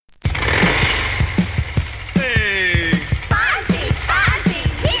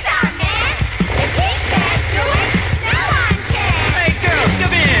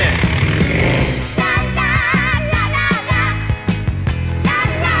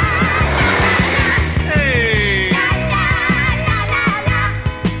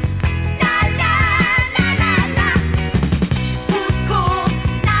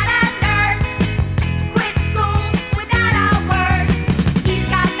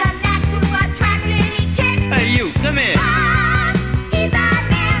Tell me. Fonz, he's our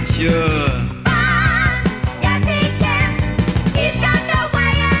man. Sure. Fonz, yes he can. He's got the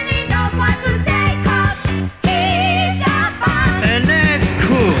way and he knows what to say 'cause he's the Fonz. And that's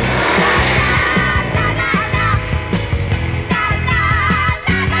cool. La la la, la la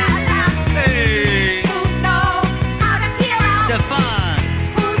la la la. Hey. Who knows how to peel out? The Fonz.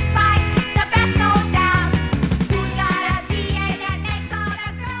 Whose bite's the best, no doubt? Who's got a DA that makes all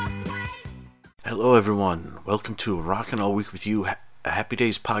the girls sway? Hello everyone, welcome to Rockin' All Week With You, a Happy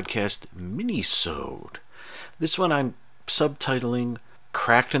Days podcast mini-sode. This one I'm subtitling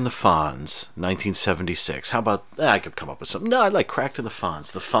Cracked in the Fonz, 1976. How about, I could come up with something. No, I like Cracked in the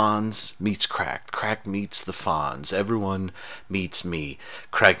Fonz. The Fonz meets Cracked. Cracked meets the Fonz. Everyone meets me.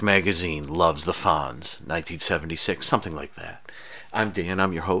 Cracked Magazine loves the Fonz, 1976, something like that. I'm Dan,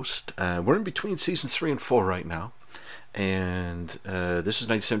 I'm your host. We're in between season 3 and 4 right now. And this is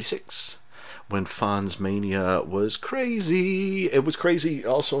 1976. When Fonz Mania was crazy. It was crazy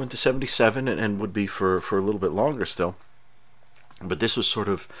also into 77 and would be for a little bit longer still. But this was sort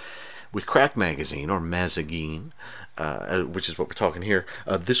of, with Crack Magazine, or Mazagine, which is what we're talking here,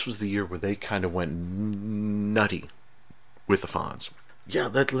 this was the year where they kind of went nutty with the Fonz. Yeah,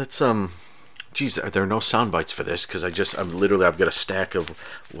 let's, geez, there are no sound bites for this, because I've got a stack of,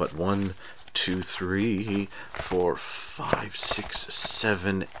 1, 2, 3, 4, 5, 6,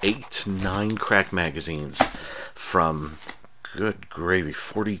 7, 8, 9 Crack magazines from, good gravy,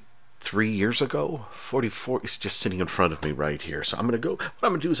 43 years ago? 44, it's just sitting in front of me right here. So what I'm going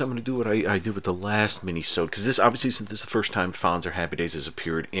to do what I did with the last mini-sode, because this, obviously, since this is the first time Fonz or Happy Days has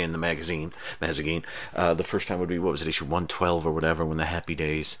appeared in the Mazagine, the first time would be, issue 112 or whatever, when the Happy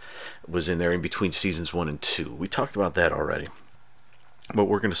Days was in there in between seasons 1 and 2. We talked about that already. What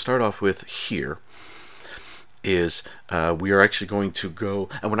we're going to start off with here is we are actually going to go,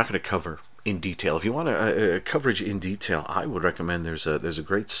 and we're not going to cover in detail. If you want a coverage in detail, I would recommend there's a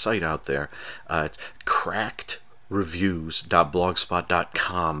great site out there. It's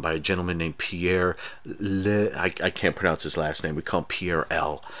crackedreviews.blogspot.com by a gentleman named Pierre I can't pronounce his last name. We call him Pierre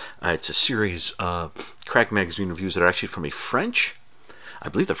L. It's a series of Crack Magazine reviews that are actually from I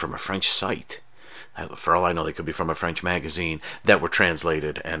believe they're from a French site. For all I know, they could be from a French magazine that were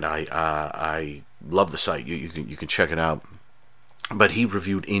translated, and I love the site. You can check it out. But he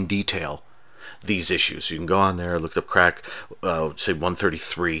reviewed in detail these issues. So you can go on there, look up Crack, say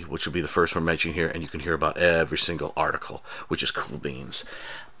 133, which will be the first one mentioned here, and you can hear about every single article, which is cool beans.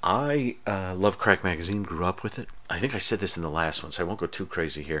 I love Crack Magazine, grew up with it. I think I said this in the last one, so I won't go too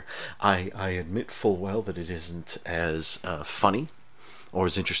crazy here. I admit full well that it isn't as funny or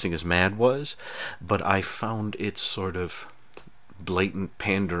as interesting as Mad was, but I found its sort of blatant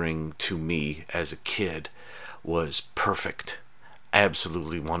pandering to me as a kid was perfect.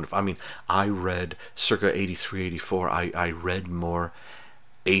 Absolutely wonderful. I mean, I read circa 83, 84, I read more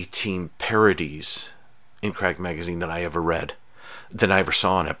A-Team parodies in Crack Magazine than I ever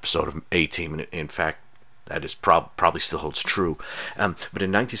saw an episode of A-Team. In fact, that is probably still holds true. But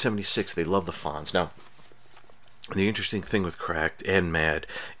in 1976, they loved the Fonz. Now, the interesting thing with Cracked and Mad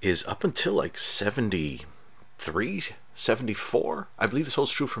is up until like 73, 74, I believe this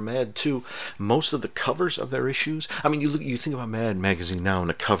holds true for Mad too, most of the covers of their issues, I mean, you think about Mad Magazine now and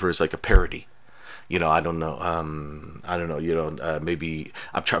the cover is like a parody. I don't know, maybe,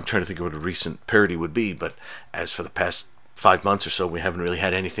 I'm trying to think of what a recent parody would be, but as for the past 5 months or so, we haven't really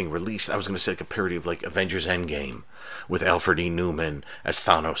had anything released. I was going to say like a parody of like Avengers Endgame with Alfred E. Newman as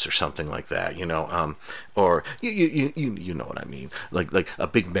Thanos or something like that, or you know what I mean, like a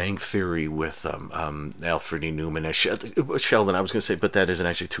Big Bang Theory with Alfred E. Newman as Sheldon. I was going to say, but that isn't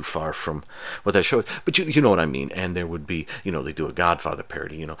actually too far from what that show is. But you know what I mean. And there would be, they do a Godfather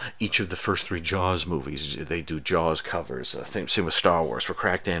parody. Each of the first 3 Jaws movies, they do Jaws covers. Same with Star Wars for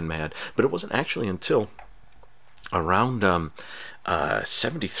Cracked and Mad. But it wasn't actually until around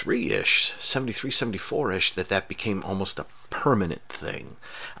 73-ish, 73, 74-ish, that became almost a permanent thing.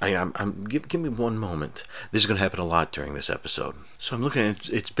 Give me one moment. This is going to happen a lot during this episode. So I'm looking at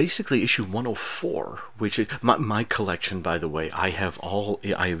it's basically issue 104, which is my collection, by the way. I have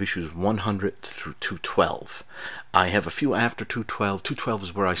issues 100 through 212. I have a few after 212. 212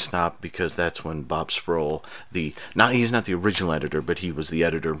 is where I stopped because that's when Bob Sproul, he's not the original editor, but he was the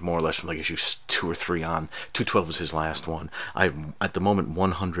editor more or less from like issue 2 or 3 on. 212 was his last one. I'm at the moment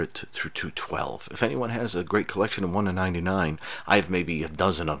 100 through 212. If anyone has a great collection of 1 to 99, I have maybe a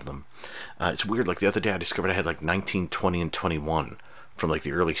dozen of them. It's weird. Like the other day, I discovered I had like 19, 20, and 21 from like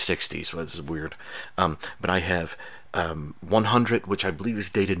the early 60s. Well, this is weird. But I have 100, which I believe is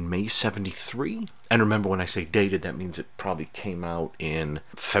dated May 73. And remember, when I say dated, that means it probably came out in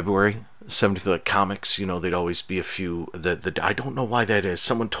February 73 like comics, they'd always be a few. I don't know why that is.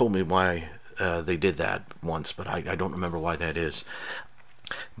 Someone told me why they did that once, but I don't remember why that is.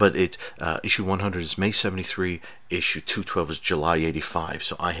 But issue 100 is May 73, issue 212 is July 85.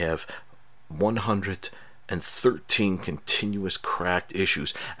 So I have 113 continuous cracked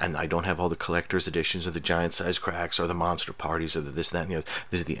issues, and I don't have all the collector's editions or the giant size cracks or the monster parties or the this, that, and the other.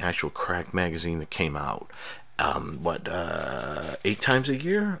 This is the actual cracked magazine that came out. 8 times a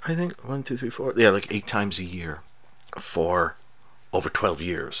year, I think? 1, 2, 3, 4. Yeah, like 8 times a year for over 12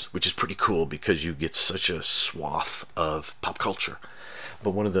 years, which is pretty cool because you get such a swath of pop culture.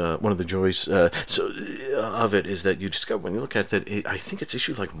 But one of the joys of it is that you discover when you look at it, I think it's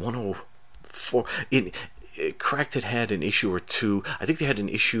issue like 104. Cracked had an issue or two. I think they had an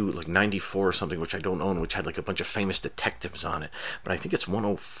issue like 94 or something, which I don't own, which had like a bunch of famous detectives on it. But I think it's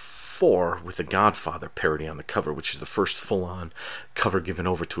 104 with the Godfather parody on the cover, which is the first full-on cover given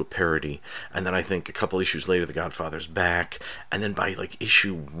over to a parody. And then I think a couple issues later, the Godfather's back. And then by like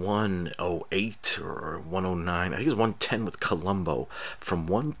issue 108 or 109, I think it was 110 with Columbo. From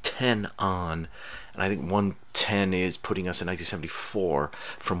 110 on, and I think 110 is putting us in 1974.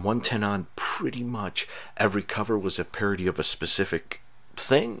 From 110 on, pretty much every cover was a parody of a specific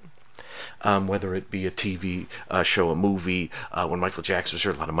thing. Whether it be a TV show, a movie, when Michael Jackson was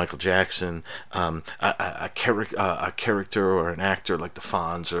here, a lot of Michael Jackson, a character or an actor like the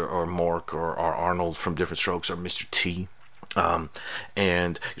Fonz or Mork or Arnold from Different Strokes or Mr. T.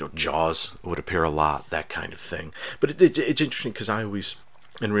 And Jaws would appear a lot, that kind of thing. But it's interesting because I always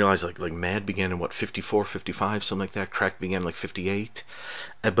and realize like Mad began in 54, 55, something like that. Cracked began like 58,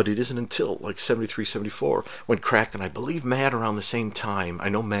 but it isn't until like 73, 74 when Cracked, and I believe Mad around the same time. I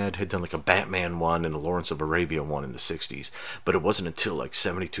know Mad had done like a Batman one and a Lawrence of Arabia one in the 60s, but it wasn't until like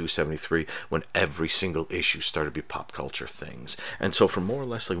 72, 73 when every single issue started to be pop culture things. And so from more or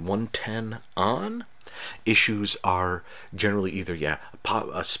less like 110 on, issues are generally either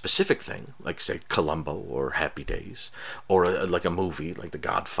a specific thing like say Columbo or Happy Days, or like a movie like The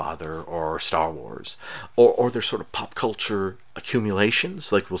Godfather or Star Wars, or they're sort of pop culture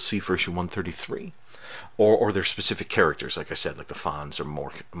accumulations like we'll see for issue 133, or they're specific characters like I said, like the Fonz or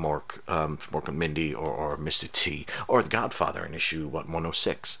Mork and Mindy, or Mr. T, or The Godfather in issue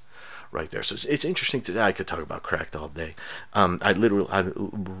 106. Right there. So it's interesting. I could talk about Cracked all day. I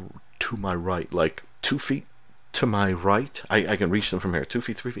to my right, like 2 feet to my right, I can reach them from here, 2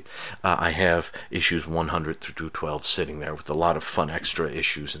 feet, 3 feet. I have issues 100 through 212 sitting there with a lot of fun extra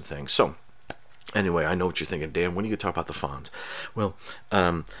issues and things. So anyway, I know what you're thinking, Dan. When are you going to talk about the Fonz? Well,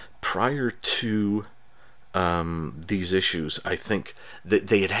 prior to these issues, I think that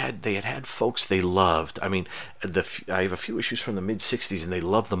they had folks they loved. I mean, I have a few issues from the mid 60s, and they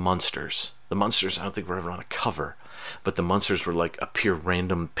love the Munsters. The Munsters, I don't think were ever on a cover, but the Munsters were like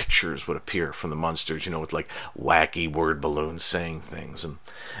random pictures would appear from the Munsters, with like wacky word balloons saying things,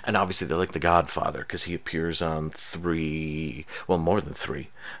 and obviously they like the Godfather because he appears on more than 3.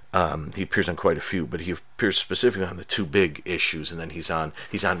 He appears on quite a few, but he appears specifically on the 2 big issues, and then he's on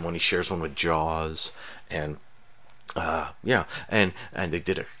one. He shares one with Jaws, and and they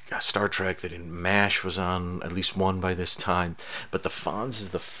did a Star Trek that in MASH was on at least one by this time. But the Fonz is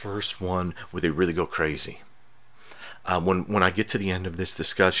the first one where they really go crazy. When I get to the end of this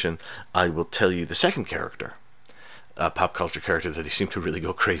discussion, I will tell you the second character, pop culture character that they seem to really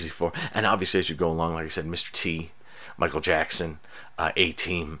go crazy for. And obviously, as you go along, like I said, Mr. T, Michael Jackson,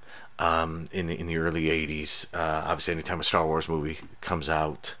 A-Team, in the early 80s. Obviously, anytime a Star Wars movie comes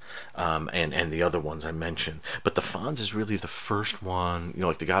out, and the other ones I mentioned. But the Fonz is really the first one.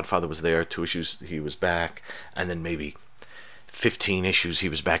 Like The Godfather was there, 2 issues he was back, and then maybe 15 issues he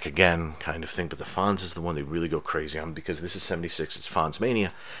was back again, kind of thing. But the Fonz is the one they really go crazy on because this is 76. It's Fonz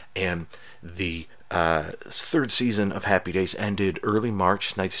Mania, and the 3rd season of Happy Days ended early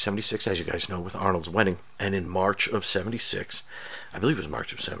March 1976, as you guys know, with Arnold's wedding. And in March of 76, I believe it was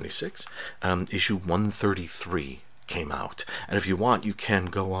March of 76, issue 133 came out. And if you want, you can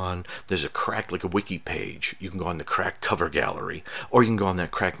go on, there's like a wiki page. You can go on the Crack cover gallery, or you can go on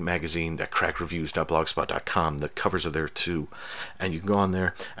that Crack magazine, that crackreviews.blogspot.com. The covers are there too. And you can go on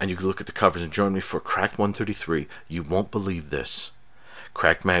there and you can look at the covers and join me for Crack 133. You won't believe this.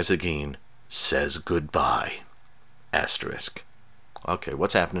 Crack magazine says goodbye. Asterisk. Okay,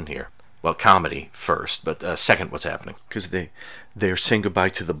 what's happening here? Well, comedy first, but second, what's happening? Because they're saying goodbye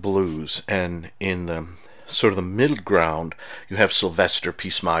to the blues, and in the sort of the middle ground, you have Sylvester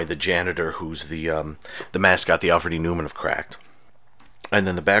P. Smythe, the janitor, who's the mascot, the Alfred E. Newman of Cracked. And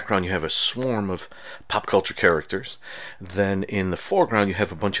then in the background, you have a swarm of pop culture characters. Then in the foreground, you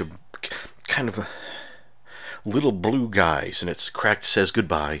have a bunch of kind of Little Blue Guys, and it's Cracked says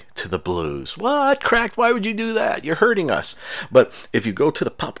goodbye to the blues. What? Cracked? Why would you do that? You're hurting us. But if you go to the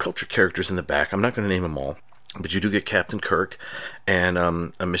pop culture characters in the back, I'm not going to name them all, but you do get Captain Kirk and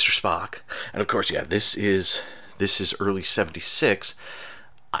Mr. Spock. And of course, yeah, this is early 76.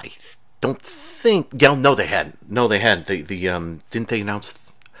 I don't think... Yeah, no, they hadn't. No, they hadn't. Didn't they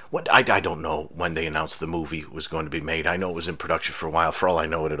announce... What, I don't know when they announced the movie was going to be made. I know it was in production for a while. For all I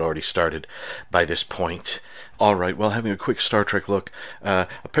know, it had already started by this point. All right, well, having a quick Star Trek look.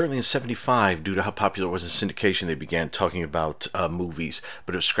 Apparently in 75, due to how popular it was in syndication, they began talking about movies.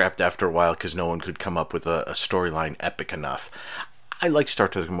 But it was scrapped after a while because no one could come up with a storyline epic enough. I like Star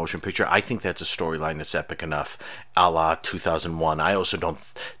Trek the Motion Picture. I think that's a storyline that's epic enough, a la 2001. I also don't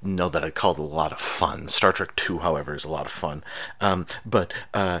know that I'd call it a lot of fun. Star Trek 2, however, is a lot of fun. But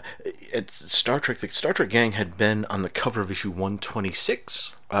Star Trek, the Star Trek gang had been on the cover of issue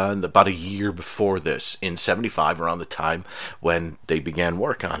 126 about a year before this, in 75, around the time when they began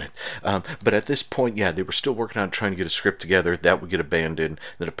work on it. But at this point, yeah, they were still working on trying to get a script together. That would get abandoned.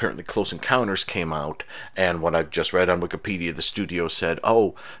 Then apparently Close Encounters came out, and what I've just read on Wikipedia, the studio said,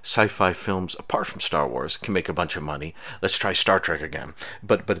 oh, sci-fi films, apart from Star Wars, can make a bunch of money. Let's try Star Trek again.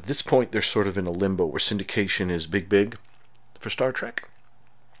 But at this point, they're sort of in a limbo where syndication is big for Star Trek.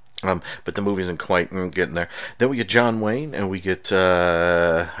 But the movie isn't quite getting there. Then we get John Wayne, and we get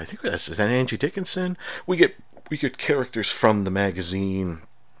I think is that Angie Dickinson. We get characters from the magazine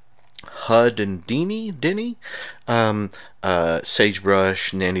Hud and Denny,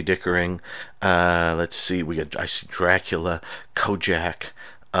 Sagebrush, Nanny Dickering. Let's see, I see Dracula, Kojak.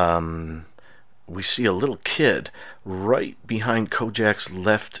 We see a little kid right behind Kojak's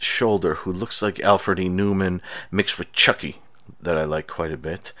left shoulder who looks like Alfred E. Newman mixed with Chucky, that I like quite a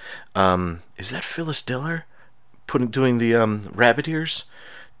bit. Is that Phyllis Diller doing the rabbit ears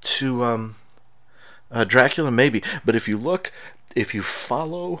to Dracula? Maybe. But if you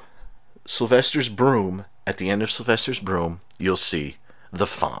follow Sylvester's broom, at the end of Sylvester's broom, you'll see the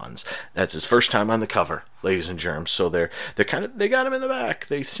Fonz. That's his first time on the cover, ladies and germs. So they got him in the back.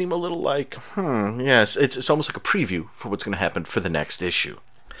 They seem a little like, yes, it's almost like a preview for what's going to happen for the next issue.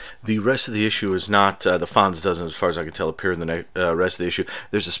 The rest of the issue is not, the Fonz doesn't, as far as I can tell, appear in the rest of the issue.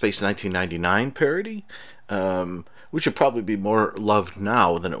 There's a Space 1999 parody, which would probably be more loved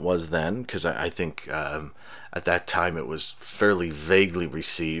now than it was then, because I think at that time it was fairly vaguely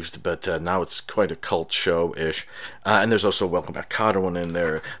received, but now it's quite a cult show-ish. And there's also a Welcome Back Kotter one in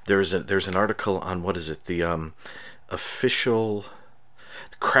there. There's an article on, what is it, the official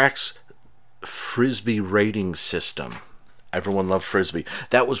Cracks Frisbee rating system. Everyone loved Frisbee.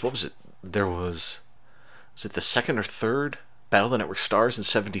 That was, what was it? Was it the second or third Battle of the Network Stars in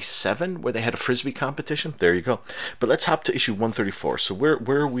 77 where they had a Frisbee competition? There you go. But let's hop to issue 134. So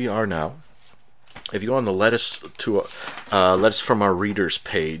where we are now, if you go on the Letters from Our Readers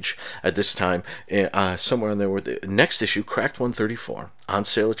page at this time, somewhere in there with the next issue, Cracked 134, on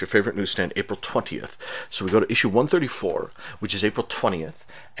sale at your favorite newsstand, April 20th. So we go to issue 134, which is April 20th,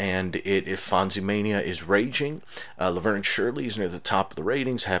 and if Fonzie Mania is raging, Laverne and Shirley is near the top of the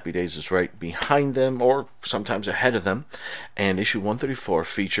ratings, Happy Days is right behind them, or sometimes ahead of them, and issue 134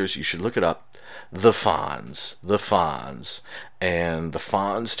 features, you should look it up, the Fonz, and the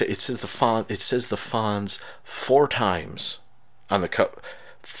Fonz. It says the Fonz 4 times on the cover,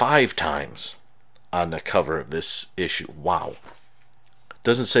 5 times on the cover of this issue. Wow,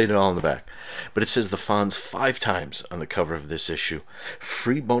 doesn't say it all on the back, but it says the Fonz 5 times on the cover of this issue.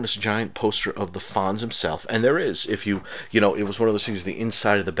 Free bonus giant poster of the Fonz himself, and there is. If you know, it was one of those things with the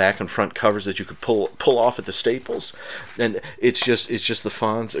inside of the back and front covers that you could pull off at the Staples, and it's just the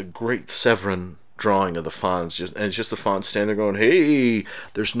Fonz, a great Severin drawing of the Fonz, and it's just the Fonz standing there going, hey,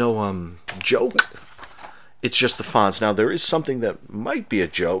 there's no joke. It's just the Fonz. Now there is something that might be a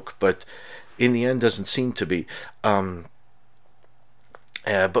joke, but in the end doesn't seem to be. But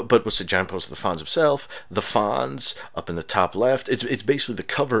what's the giant poster of the Fonz himself? The Fonz up in the top left. It's basically, the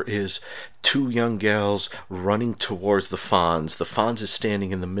cover is 2 young gals running towards the Fonz. The Fonz is standing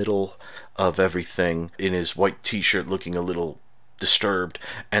in the middle of everything in his white t-shirt, looking a little disturbed,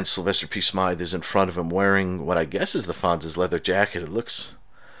 and Sylvester P. Smythe is in front of him wearing what I guess is the Fonz's leather jacket.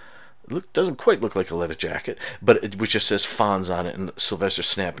 It doesn't quite look like a leather jacket, but it just says Fonz on it, and Sylvester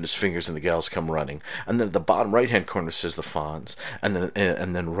snapping his fingers, and the gals come running. And then at the bottom right-hand corner says the Fonz,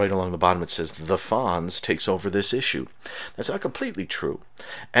 and then right along the bottom it says the Fonz takes over this issue. That's not completely true,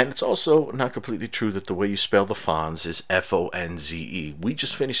 and it's also not completely true that the way you spell the Fonz is Fonze. We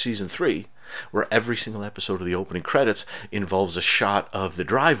just finished season 3, where every single episode of the opening credits involves a shot of the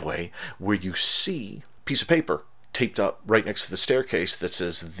driveway where you see a piece of paper taped up right next to the staircase that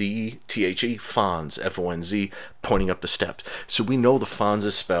says the THE Fonz, Fonz, pointing up the steps. So we know the Fonz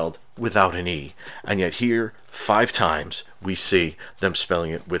is spelled without an E. And yet here, 5 times, we see them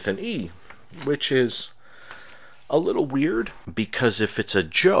spelling it with an E, which is a little weird, because if it's a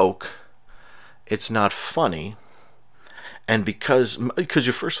joke, it's not funny. And because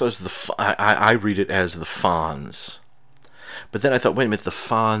your first thought is I read it as the Fonz. But then I thought, wait a minute, the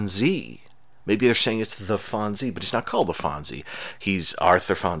Fonzie. Maybe they're saying it's the Fonzie, but he's not called the Fonzie. He's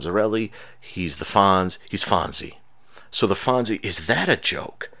Arthur Fonzarelli. He's the Fonz. He's Fonzie. So the Fonzie, is that a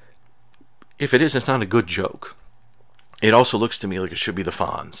joke? If it is, it's not a good joke. It also looks to me like it should be the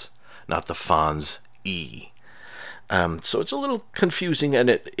Fonz, not the Fonz-E. So it's a little confusing, and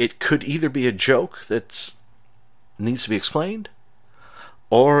it could either be a joke that needs to be explained,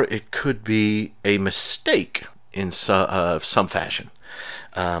 or it could be a mistake in some fashion.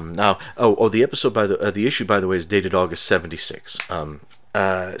 Now, the episode the issue, by the way, is dated August 76. So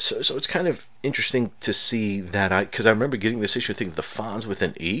it's kind of interesting to see that because I remember getting this issue thinking the Fonz with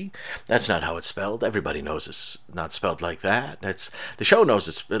an E. That's not how it's spelled. Everybody knows it's not spelled like that. The show knows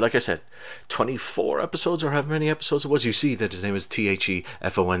it's, like I said, 24 episodes or however many episodes it was. You see that his name is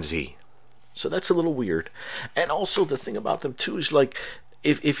THEFONZ. So that's a little weird. And also the thing about them too is like,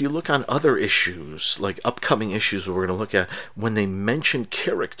 if you look on other issues, like upcoming issues we're going to look at, when they mention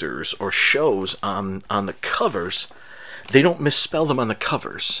characters or shows on the covers, they don't misspell them on the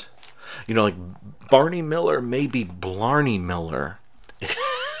covers. You know, like Barney Miller may be Blarney Miller.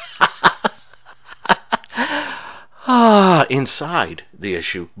 Inside the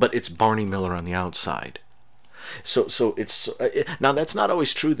issue, but it's Barney Miller on the outside. So it's now that's not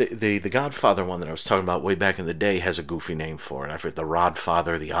always true. The Godfather one that I was talking about way back in the day has a goofy name for it. I forget, the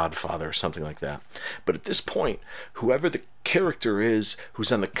Rodfather, the Oddfather, or something like that. But at this point, whoever the character is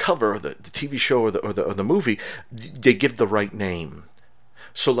who's on the cover of the TV show or the movie, they give the right name.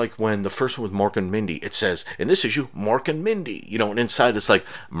 So like when the first one with Mork and Mindy, it says in this issue Mork and Mindy, you know, and inside it's like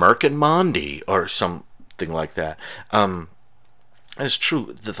Merk and Mondi or something like that. And it's true,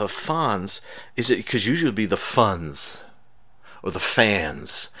 the Fonz, is it, because usually it would be the Funds, or the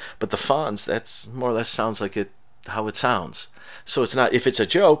Fans, but the Fonz, that's more or less sounds like how it sounds. So it's not, if it's a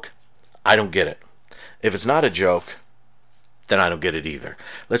joke, I don't get it. If it's not a joke, then I don't get it either.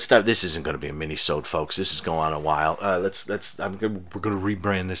 Let's start, this isn't going to be a mini-sode, folks, this is going on a while. We're going to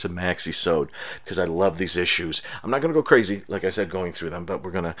rebrand this a maxi-sode, because I love these issues. I'm not going to go crazy, like I said, going through them, but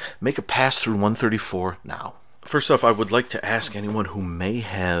we're going to make a pass through 134 now. First off, I would like to ask anyone who may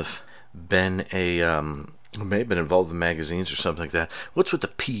have been involved in magazines or something like that, what's with the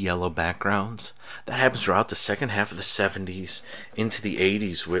pea yellow backgrounds? That happens throughout the second half of the 70s into the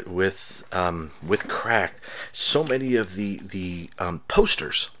 80s with Cracked. So many of the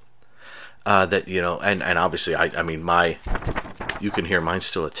posters that, you know, and obviously I mean you can hear mine's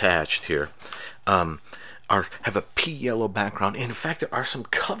still attached here, have a pea yellow background. And in fact, there are some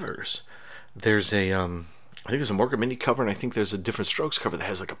covers. There's I think there's a Mork and Mindy cover, and I think there's a Different Strokes cover that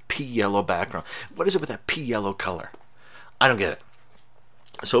has like a pea yellow background. What is it with that pea yellow color? I don't get it.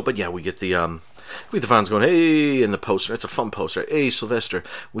 So, but yeah, we get the Fonz going, hey, in the poster. It's a fun poster. Hey, Sylvester,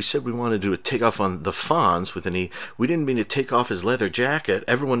 we said we wanted to do a takeoff on the Fonz with an E. We didn't mean to take off his leather jacket.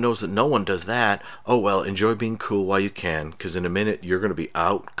 Everyone knows that no one does that. Oh, well, enjoy being cool while you can, because in a minute you're going to be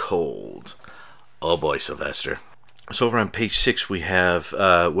out cold. Oh, boy, Sylvester. So over on page 6 we have,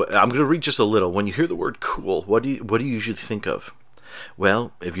 I'm going to read just a little. When you hear the word cool, what do you usually think of?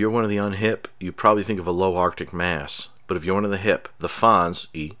 Well, if you're one of the unhip, you probably think of a low Arctic mass. But if you're one of the hip, the Fonz,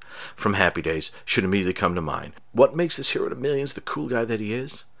 E, from Happy Days, should immediately come to mind. What makes this hero to millions the cool guy that he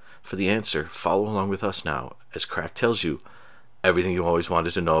is? For the answer, follow along with us now, as Crack tells you everything you always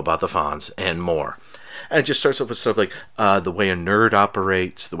wanted to know about the Fonz, and more. And it just starts up with stuff like the way a nerd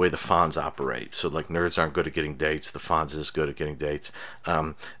operates, the way the Fonz operate. So like nerds aren't good at getting dates, the Fonz is good at getting dates.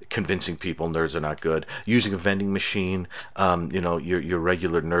 Convincing people nerds are not good. Using a vending machine, you know, your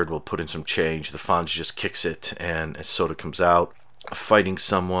regular nerd will put in some change. The Fonz just kicks it and soda comes out. Fighting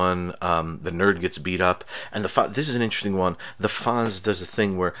someone, the nerd gets beat up, and this is an interesting one. The Fonz does a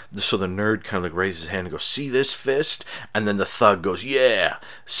thing where, so the nerd kind of like raises his hand and goes, see this fist? And then the thug goes, yeah.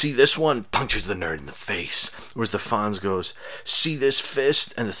 See this one? Punches the nerd in the face. Whereas the Fonz goes, see this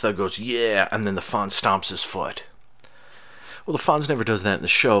fist? And the thug goes, yeah. And then the Fonz stomps his foot. Well, the Fonz never does that in the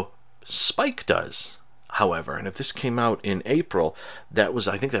show. Spike does, however, and if this came out in April,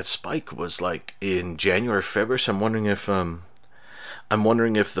 I think that Spike was like in January, February, so I'm wondering if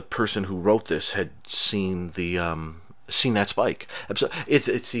the person who wrote this had seen that Spike episode.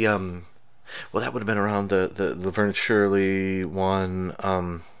 It's the well, that would have been around the Laverne and Shirley one.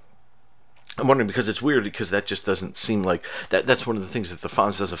 I'm wondering, because it's weird, because that just doesn't seem like that's one of the things that the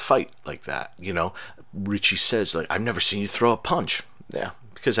Fonz doesn't fight like that. Richie says, like, I've never seen you throw a punch. Yeah,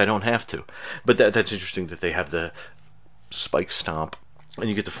 because I don't have to. But that's interesting that they have the Spike Stomp. And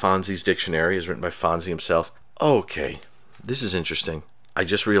you get the Fonzie's Dictionary, is written by Fonzie himself. Okay, this is interesting. I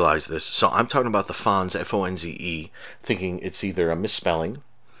just realized this. So I'm talking about the Fonz, Fonze, thinking it's either a misspelling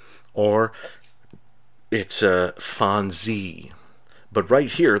or it's a Fonzie. But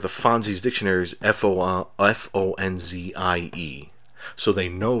right here, the Fonzie's Dictionary is Fonzie. So they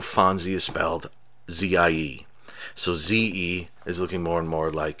know Fonzie is spelled Z-I-E. So Z-E is looking more and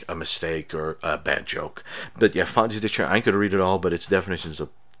more like a mistake or a bad joke. But yeah, Fonzie's Dictionary, I ain't going to read it all, but its definitions of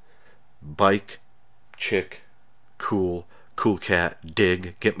bike, chick, cool, cool cat,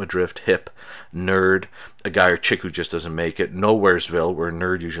 dig, get my drift, hip, nerd, a guy or chick who just doesn't make it, Nowheresville, where a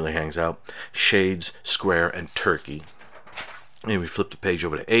nerd usually hangs out, shades, square, and turkey. And we flip the page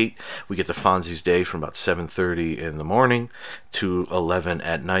over to 8. We get the Fonzie's Day from about 7:30 in the morning to 11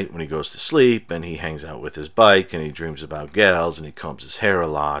 at night when he goes to sleep, and he hangs out with his bike, and he dreams about gals, and he combs his hair a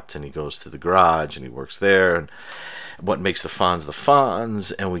lot, and he goes to the garage, and he works there, and what makes the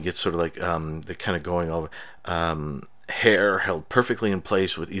Fonz, and we get sort of like the kind of going over hair held perfectly in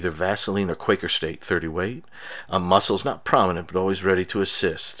place with either Vaseline or Quaker State 30 weight, muscles not prominent but always ready to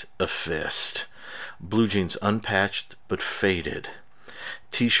assist, a fist. Blue jeans unpatched but faded.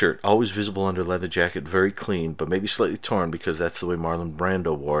 T-shirt always visible under leather jacket, very clean but maybe slightly torn because that's the way Marlon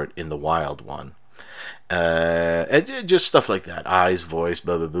Brando wore it in The Wild One. And just stuff like that. Eyes, voice,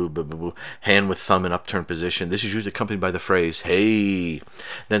 blah, blah, blah, blah, blah, blah. Hand with thumb in upturned position. This is usually accompanied by the phrase, hey.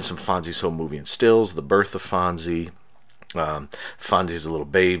 Then some Fonzie's Home Movie and Stills. The birth of Fonzie. Fonzie's a little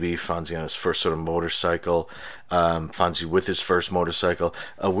baby. Fonzie on his first sort of motorcycle. Fonzie with his first motorcycle.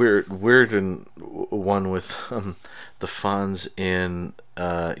 A weird one with the Fonz in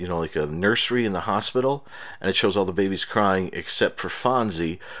like a nursery in the hospital, and it shows all the babies crying except for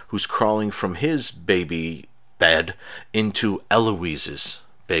Fonzie, who's crawling from his baby bed into Eloise's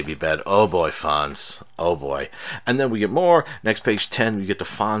baby bed. Oh boy, Fonz. Oh boy. And then we get more. Next, page 10, we get the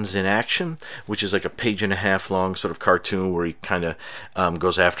Fonz in Action, which is like a page and a half long sort of cartoon where he kind of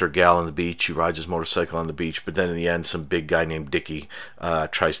goes after a gal on the beach. He rides his motorcycle on the beach, but then in the end, some big guy named Dickie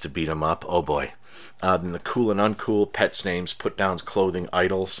tries to beat him up. Oh boy. Then the Cool and Uncool, Pets Names, Put Downs, Clothing,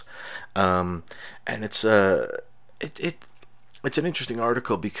 Idols. And it's an interesting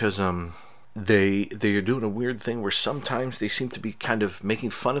article because they are doing a weird thing where sometimes they seem to be kind of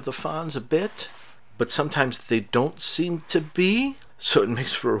making fun of the Fonz a bit, but sometimes they don't seem to be. So it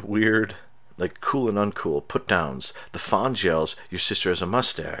makes for a weird, like, Cool and Uncool, Put Downs. The Fonz yells, your sister has a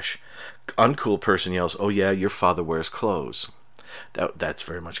mustache. Uncool person yells, oh yeah, your father wears clothes. That's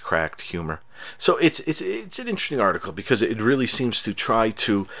very much cracked humor. So it's an interesting article because it really seems to try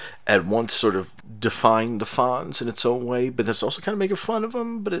to at once sort of define the Fonz in its own way, but it's also kind of making fun of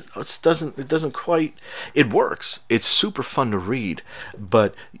them. But it doesn't quite. It works. It's super fun to read,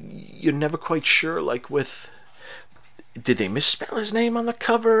 but you're never quite sure. Like did they misspell his name on the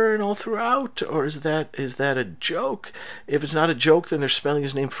cover and all throughout, or is that a joke? If it's not a joke, then they're spelling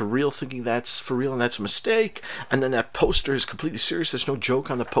his name for real, thinking that's for real, and that's a mistake. And then that poster is completely serious. There's no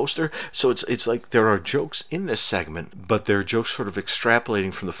joke on the poster, so it's like there are jokes in this segment, but they're jokes sort of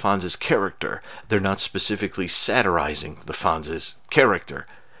extrapolating from the Fonz's character. They're not specifically satirizing the Fonz's character,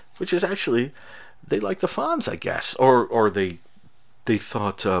 which is actually, they like the Fonz, I guess, or they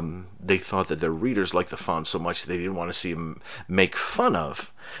thought that their readers liked the Fonz so much they didn't want to see him make fun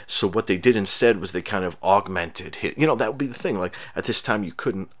of. So what they did instead was they kind of augmented hit. That would be the thing. Like at this time, you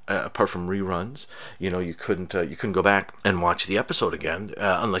couldn't, apart from reruns, you couldn't go back and watch the episode again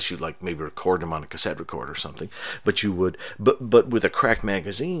unless you like maybe record them on a cassette recorder or something. But you would, but with a crack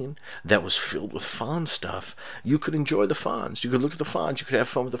magazine that was filled with Fonz stuff, you could enjoy the Fonz. You could look at the Fonz. You could have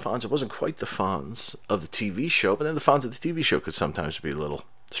fun with the Fonz. It wasn't quite the Fonz of the TV show, but then the Fonz of the TV show could sometimes be a little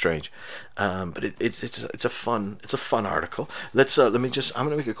strange, but it's a fun article. I'm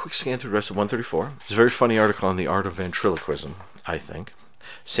gonna make a quick scan through the rest of 134. It's a very funny article on the art of ventriloquism, I think.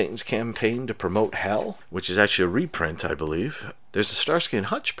 Satan's campaign to promote hell, which is actually a reprint, I believe. There's a Starsky and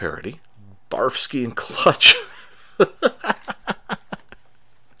Hutch parody, Barfsky and Clutch.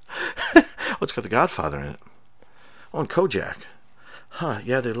 It's got the Godfather in it. Oh, and Kojak.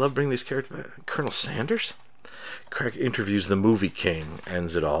 Yeah, they love bringing these characters back. Colonel Sanders? Craig interviews the movie king,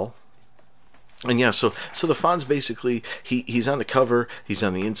 ends it all. And yeah, so the Fonz basically he's on the cover, he's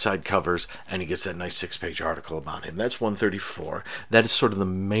on the inside covers, and he gets that nice 6-page article about him. That's 134. That is sort of the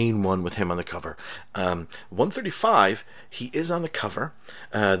main one with him on the cover. 135, he is on the cover.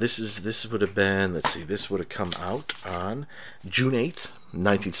 This would have been, let's see, this would have come out on June 8th.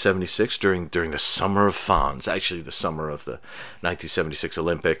 1976 during the summer of Fonz, actually the summer of the 1976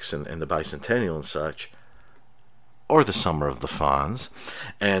 Olympics and the bicentennial and such, or the summer of the Fonz.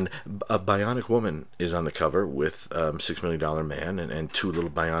 And a bionic woman is on the cover with $6 Million Man and two little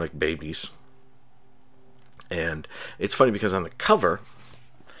bionic babies. And it's funny because on the cover,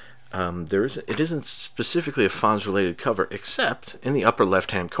 it isn't specifically a Fonz related cover, except in the upper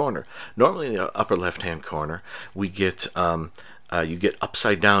left hand corner. Normally in the upper left hand corner we get you get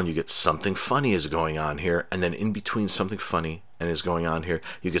upside down, you get something funny is going on here, and then in between something funny and is going on here,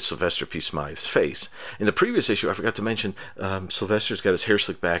 you get Sylvester P. Smythe's face. In the previous issue, I forgot to mention, Sylvester's got his hair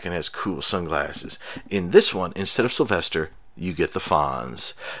slicked back and has cool sunglasses. In this one, instead of Sylvester, you get the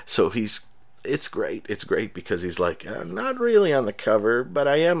Fonz. So it's great. It's great because he's like, I'm not really on the cover, but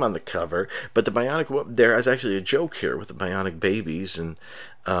I am on the cover. But the bionic, there is actually a joke here with the bionic babies and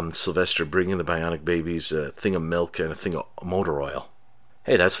Sylvester bringing the bionic babies a thing of milk and a thing of motor oil.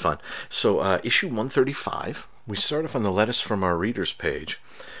 Hey, that's fun. So issue 135, we start off on the Letters from Our Readers page,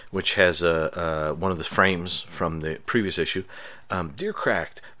 which has one of the frames from the previous issue. Dear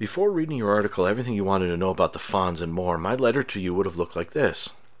Cracked, before reading your article, everything you wanted to know about the Fonz and more, my letter to you would have looked like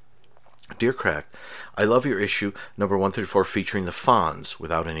this. Dear Cracked, I love your issue number 134 featuring the Fonz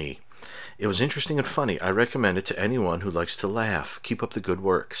without an E. It was interesting and funny. I recommend it to anyone who likes to laugh. Keep up the good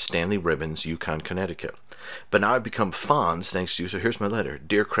work. Stanley Ribbons, Yukon, Connecticut. But now I've become Fonz thanks to you, so here's my letter.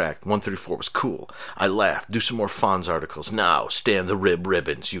 Dear Cracked, 134 was cool. I laughed. Do some more Fonz articles. Now, Stan the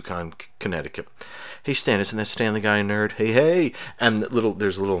Ribbons, Yukon, Connecticut. Hey Stan, isn't that Stan the guy a nerd? Hey. And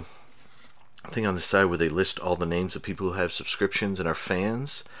there's a little thing on the side where they list all the names of people who have subscriptions and are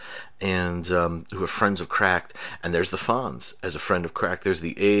fans and who are friends of Cracked, and there's the Fonz as a friend of Cracked. There's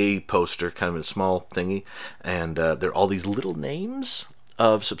the A poster, kind of in a small thingy, and there are all these little names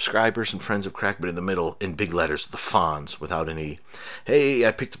of subscribers and friends of Cracked, but in the middle, in big letters, the Fonz without an E. Hey,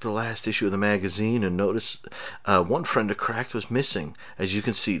 I picked up the last issue of the magazine and noticed one friend of Cracked was missing. As you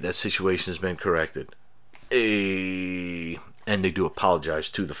can see, that situation has been corrected. Hey. And they do apologize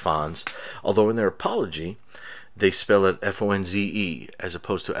to the Fonz, although in their apology they spell it Fonze as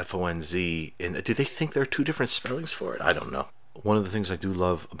opposed to Fonz. And do they think there are two different spellings for it? I don't know. One of the things I do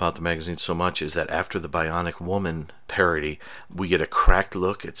love about the magazine so much is that after the Bionic Woman parody, we get a Cracked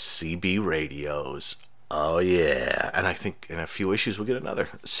look at CB radios. Oh yeah, and I think in a few issues we'll get another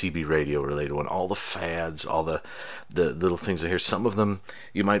CB radio related one. All the fads, all the little things I hear. Some of them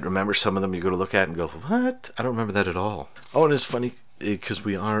you might remember, some of them you're going to look at and go, what? I don't remember that at all. Oh, and it's funny because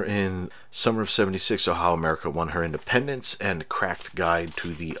we are in summer of 76, so how America won her independence and Cracked Guide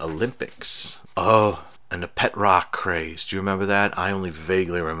to the Olympics. Oh, and the pet rock craze. Do you remember that? I only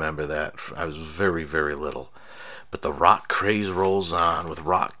vaguely remember that. I was very, very little. But the rock craze rolls on with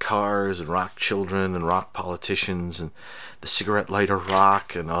rock cars and rock children and rock politicians and the cigarette lighter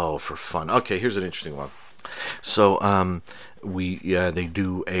rock and oh, for fun. Okay, here's an interesting one. So they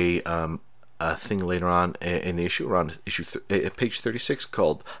do a thing later on in the issue, around page 36,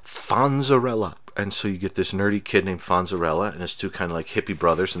 called Fonzarella. And so you get this nerdy kid named Fonzarella and his two kind of like hippie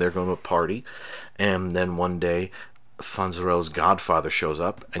brothers, and they're going to a party. And then one day, Fonzarella's godfather shows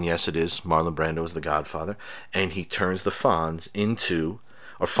up, and yes, it is Marlon Brando is the godfather, and he turns the Fonz into,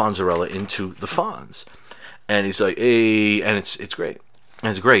 or Fonzarella into the Fonz, and he's like, hey, and it's great, and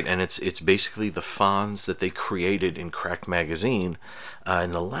it's great, and it's basically the Fonz that they created in Cracked magazine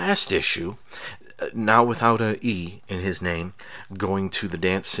in the last issue, now without a E in his name, going to the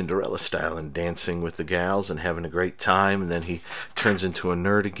dance Cinderella style and dancing with the gals and having a great time, and then he turns into a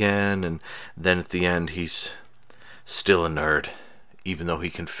nerd again, and then at the end he's still a nerd, even though he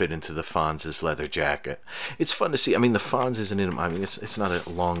can fit into the Fonz's leather jacket. It's fun to see. I mean, the Fonz isn't in. I mean, it's not a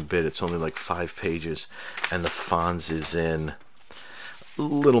long bit. It's only like 5 pages, and the Fonz is in a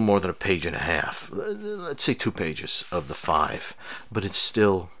little more than a page and a half. Let's say 2 pages of the 5, but it's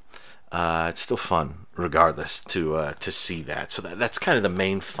still fun regardless to see that. So that's kind of the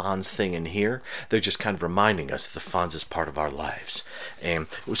main Fonz thing in here. They're just kind of reminding us that the Fonz is part of our lives. And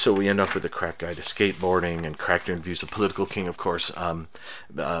so we end up with the Cracked Guide to Skateboarding and Cracked Interviews the Political King, of course.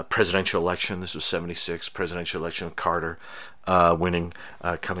 Presidential election, this was 76, presidential election of Carter winning,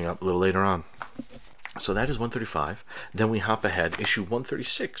 coming up a little later on. So that is 135. Then we hop ahead. Issue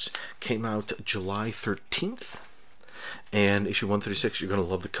 136 came out July 13th. And issue 136, you're going to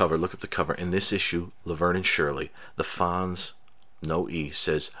love the cover. Look up the cover. In this issue, Laverne and Shirley, the Fonz no E,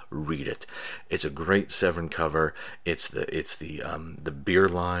 says read it. It's a great Severin cover. It's the beer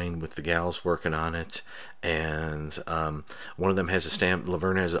line with the gals working on it, and one of them has a stamp.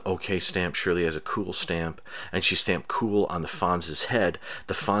 Laverne has an OK stamp. Shirley has a cool stamp, and she stamped cool on the Fonz's head.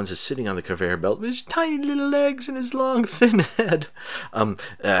 The Fonz is sitting on the conveyor belt with his tiny little legs and his long thin head,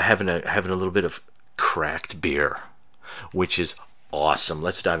 having a little bit of cracked beer, which is awesome.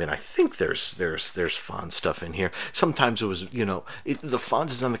 Let's dive in. I think there's Fonz stuff in here. Sometimes it was, the Fonz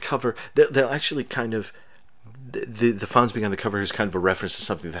is on the cover. They'll actually kind of, the Fonz being on the cover is kind of a reference to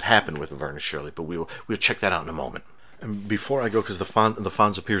something that happened with Laverne and Shirley, but we'll check that out in a moment. And before I go, because the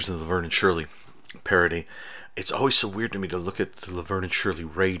Fonz appears in the Laverne and Shirley parody, it's always so weird to me to look at the Laverne and Shirley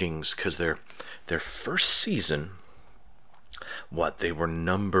ratings, because their first season, they were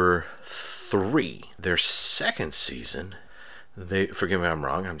number 3. Their second season, forgive me if I'm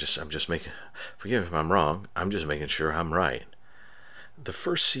wrong. Forgive me if I'm wrong. I'm just making sure I'm right. The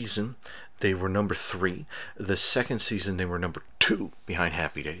first season, they were number 3. The second season, they were number 2 behind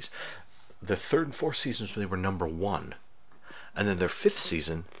Happy Days. The third and fourth seasons, they were number 1. And then their fifth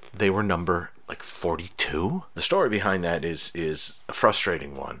season, they were number 42. The story behind that is a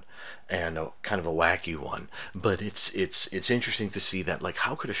frustrating one and kind of a wacky one. But it's interesting to see that,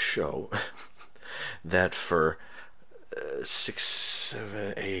 how could a show that for 6,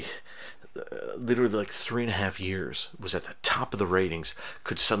 7, 8, literally 3.5 years was at the top of the ratings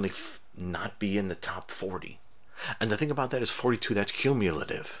could suddenly not be in the top 40. And the thing about that is 42, that's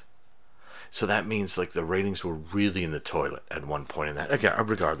cumulative. So that means the ratings were really in the toilet at one point in that. Okay,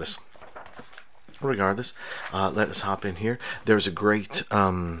 regardless, let us hop in here. There's a great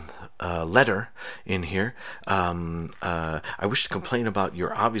letter in here. I wish to complain about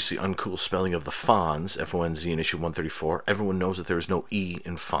your obviously uncool spelling of the Fonz, F-O-N-Z, in issue 134. Everyone knows that there is no E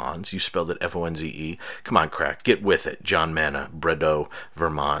in Fonz. You spelled it F-O-N-Z-E. Come on, crack. Get with it. John Manna, Bredow,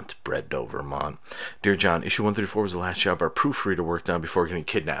 Vermont. Dear John, issue 134 was the last job our proofreader worked on before getting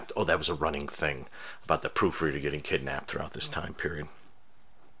kidnapped. Oh, that was a running thing about the proofreader getting kidnapped throughout this time period.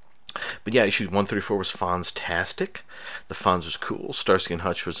 But yeah, issue 134 was Fonz-tastic. The Fonz was cool. Starsky and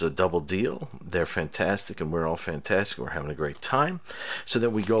Hutch was a double deal. They're fantastic, and we're all fantastic. We're having a great time. So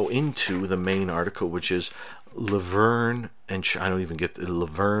then we go into the main article, which is Laverne and I don't even get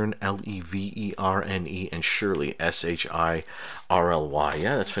Laverne, Leverne, and Shirley, Shirly.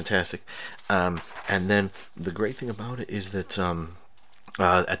 Yeah, that's fantastic. And then the great thing about it is that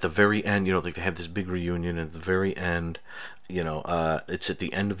at the very end, they have this big reunion. At the very end, it's at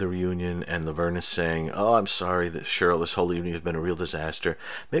the end of the reunion, and Laverne is saying, "Oh, I'm sorry that Cheryl, this whole evening has been a real disaster.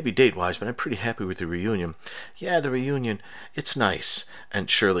 Maybe date-wise, but I'm pretty happy with the reunion." "Yeah, the reunion, it's nice." And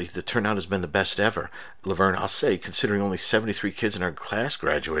Shirley, "The turnout has been the best ever." Laverne, "I'll say, considering only 73 kids in our class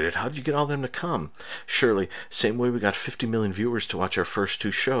graduated, how did you get all them to come?" Shirley, "Same way we got 50 million viewers to watch our first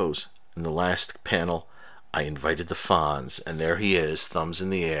 2 shows." In the last panel, "I invited the Fonz," and there he is, thumbs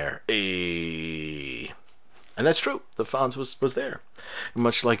in the air. Ayy. And that's true. The Fonz was there.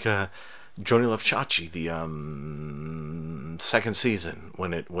 Much like Joni Love Chachi, the second season,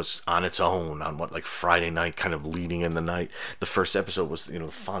 when it was on its own, on Friday night, kind of leading in the night. The first episode was,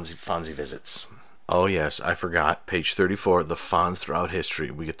 Fonzie visits. Oh yes, I forgot. Page 34, the Fonz throughout history.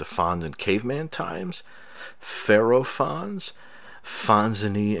 We get the Fonz in caveman times, Pharaoh Fonz,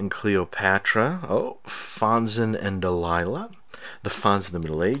 Fonzini and Cleopatra, Fonzin and Delilah, the Fonz in the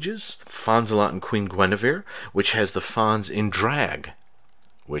Middle Ages, Fonzalot and Queen Guinevere, which has the Fonz in drag,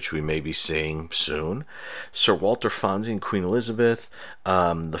 which we may be seeing soon, Sir Walter Fonzi and Queen Elizabeth,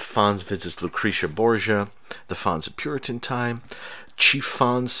 the Fonz visits Lucretia Borgia, the Fonz of Puritan time, Chief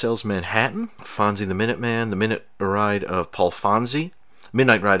Fonz sells Manhattan, Fonzie the Minuteman, the Midnight Ride of Paul Fonzie,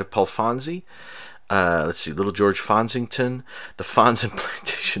 let's see, Little George Fonsington, the Fonz in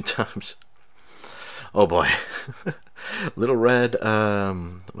Plantation Times. Oh boy. Little Red,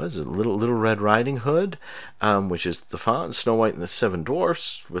 Little Red Riding Hood, which is the Fonz, Snow White and the Seven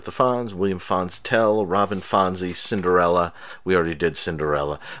Dwarfs with the Fonz, William Fonz Tell, Robin Fonzie, Cinderella. We already did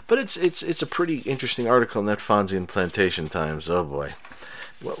Cinderella, but it's a pretty interesting article in that Fonzie in Plantation Times. Oh boy.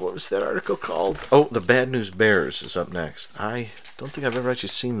 What was that article called? Oh, The Bad News Bears is up next. I don't think I've ever actually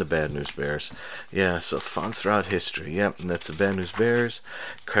seen The Bad News Bears. Yeah, so Fonz throughout history. Yep, and that's The Bad News Bears.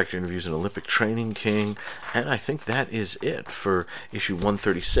 Character interviews an Olympic training king. And I think that is it for issue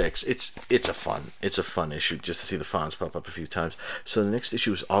 136. It's a fun issue just to see the Fonz pop up a few times. So the next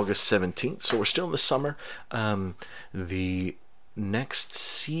issue is August 17th. So we're still in the summer. The next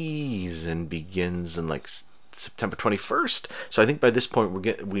season begins in September 21st. So I think by this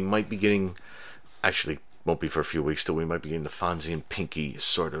point we might be getting, actually won't be for a few weeks till we might be getting the Fonzie and Pinky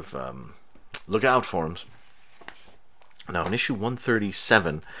sort of look out for them. Now, in issue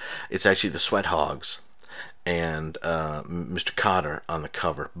 137, it's actually the Sweat Hogs and Mr. Cotter on the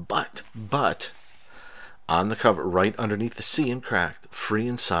cover. But on the cover, right underneath the C in Cracked, free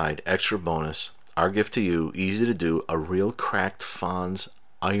inside, extra bonus, our gift to you, easy to do, a real Cracked Fonz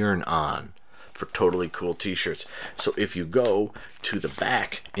iron-on for totally cool t-shirts. So if you go to the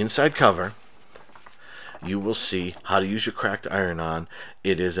back inside cover, you will see how to use your Cracked iron-on.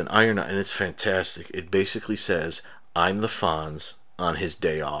 It is an iron-on, and it's fantastic. It basically says, I'm the Fonz on his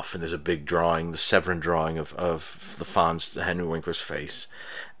day off, and there's a big drawing, the Severin drawing of the Fonz, Henry Winkler's face,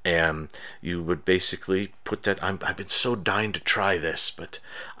 and you would basically put that. I've been so dying to try this, but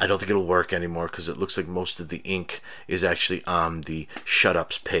I don't think it'll work anymore because it looks like most of the ink is actually on the Shut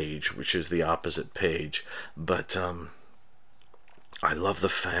Ups page, which is the opposite page, but I love the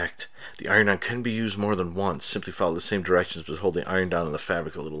fact the iron-on can be used more than once. Simply follow the same directions, but hold the iron down on the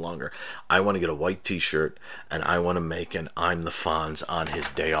fabric a little longer. I want to get a white t-shirt, and I want to make an I'm the Fonz on his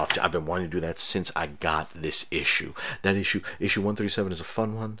day off. I've been wanting to do that since I got this issue. That issue 137, is a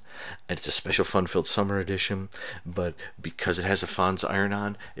fun one, and it's a special fun-filled summer edition, but because it has a Fonz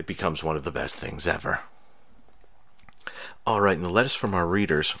iron-on, it becomes one of the best things ever. Alright, and the letters from our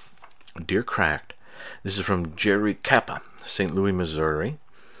readers. Dear Cracked, this is from Jerry Kappa, St. Louis, Missouri.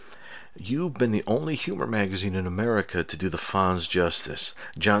 You've been the only humor magazine in America to do the Fonz justice.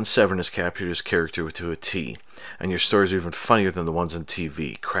 John Severin has captured his character to a T, and your stories are even funnier than the ones on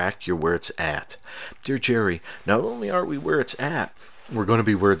TV. Cracked, you're where it's at. Dear Jerry, not only are we where it's at, we're going to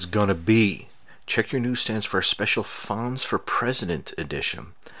be where it's going to be. Check your newsstands for our special Fonz for President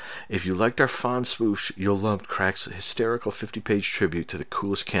edition. If you liked our Fonz swoosh, you'll love Crack's hysterical 50-page tribute to the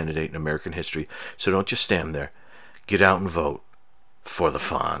coolest candidate in American history. So don't just stand there. Get out and vote for the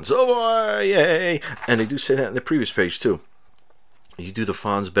Fonz. Oh boy, yay! And they do say that in the previous page too. You do the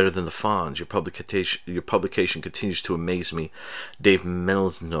Fonz better than the Fonz. Your publication continues to amaze me. Dave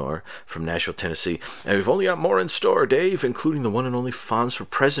Melsnor from Nashville, Tennessee. And we've only got more in store, Dave, including the one and only Fonz for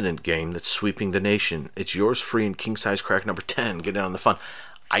President game that's sweeping the nation. It's yours free in King Size Crack number 10. Get in on the fun.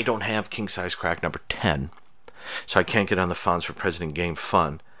 I don't have King Size Crack number 10, so I can't get on the Fonz for President game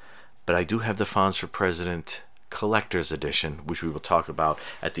fun, but I do have the Fonz for President Collector's Edition, which we will talk about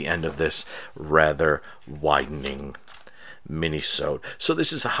at the end of this rather widening mini-sode. So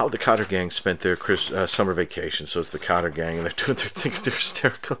this is how the Cotter Gang spent their summer vacation. So it's the Cotter Gang, and they're doing their thing. They're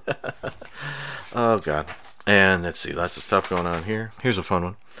hysterical. Oh, God. And let's see, lots of stuff going on here. Here's a fun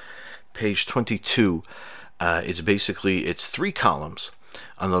one. Page 22 is basically, it's 3 columns.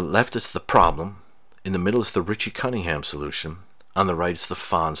 On the left is the problem. In the middle is the Richie Cunningham solution. On the right is the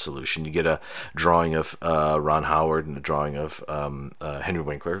Fonz solution. You get a drawing of Ron Howard and a drawing of Henry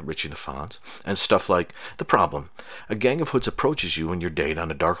Winkler, Richie the Fonz, and stuff like the problem. A gang of hoods approaches you and your date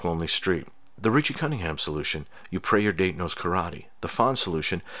on a dark, lonely street. The Richie Cunningham solution, you pray your date knows karate. The Fonz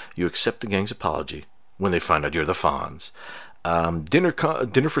solution, you accept the gang's apology when they find out you're the Fonz. Dinner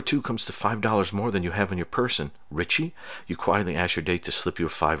for 2 comes to $5 more than you have in your person. Richie, you quietly ask your date to slip you a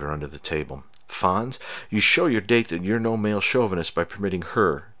 $5 under the table. Fonz, you show your date that you're no male chauvinist by permitting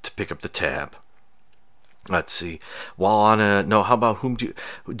her to pick up the tab. Let's see. How about whom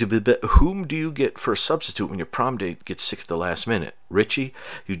do you get for a substitute when your prom date gets sick at the last minute? Richie,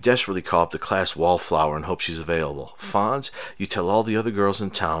 you desperately call up the class wallflower and hope she's available. Fonz, you tell all the other girls in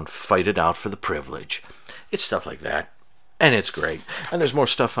town, fight it out for the privilege. It's stuff like that. And it's great. And there's more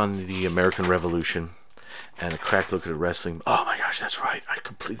stuff on the American Revolution and a crack look at wrestling. Oh my gosh, that's right. I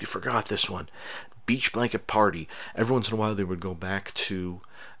completely forgot this one. Beach Blanket Party. Every once in a while they would go back to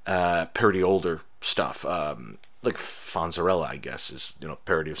parody older stuff. Like Fonzarella, I guess, is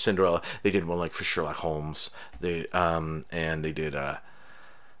parody of Cinderella. They did one like for Sherlock Holmes. They've done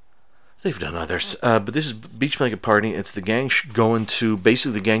others, but this is Beach Blanket Party. It's the gang going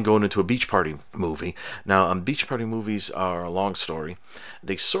into a beach party movie. Now, beach party movies are a long story.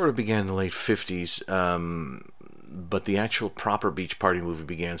 They sort of began in the late 50s, but the actual proper beach party movie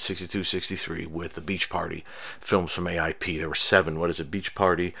began 62, 63 with the Beach Party films from AIP. There were 7. What is it? Beach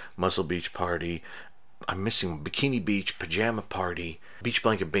Party, Muscle Beach Party. I'm missing Bikini Beach, Pajama Party, Beach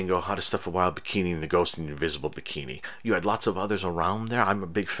Blanket Bingo, How to Stuff a Wild Bikini, and The Ghost in the Invisible Bikini. You had lots of others around there. I'm a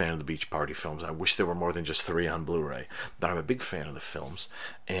big fan of the Beach Party films. I wish there were more than just 3 on Blu-ray, but I'm a big fan of the films,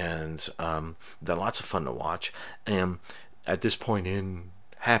 and they're lots of fun to watch. And at this point in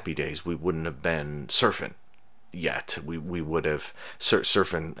Happy Days, we wouldn't have been surfing yet. We would have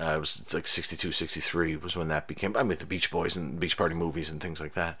surfing. It was like 62, 63 was when that became. The Beach Boys and Beach Party movies and things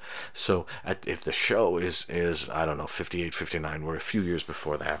like that. So if the show is I don't know 58, 59, we're a few years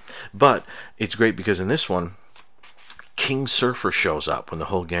before that. But it's great because in this one, King Surfer shows up when the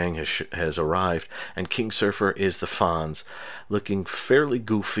whole gang has arrived, and King Surfer is the Fonz, looking fairly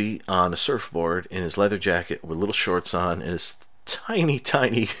goofy on a surfboard in his leather jacket with little shorts on and his tiny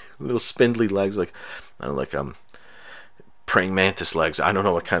little spindly legs, like I don't know, like praying mantis legs. I don't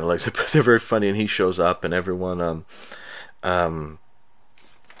know what kind of legs, but they're very funny. And he shows up, and everyone everyone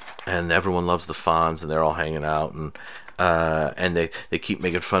loves the Fonz, and they're all hanging out, and they keep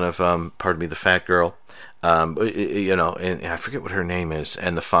making fun of the fat girl, and I forget what her name is,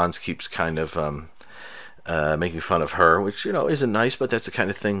 and the Fonz keeps kind of making fun of her, which isn't nice, but that's the kind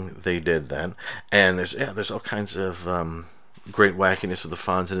of thing they did then. And there's all kinds of great wackiness with the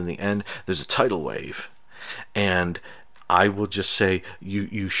Fonz, and in the end there's a tidal wave, and I will just say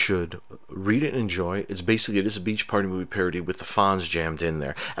you should read it and enjoy it. It is a beach party movie parody with the Fonz jammed in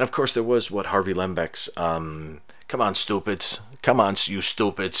there. And of course there was Harvey Lembeck's come on stupids, come on you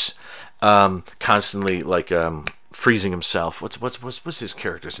stupids, constantly like freezing himself. What's his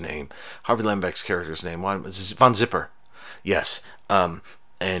character's name? Harvey Lembeck's character's name? Von Zipper. Yes.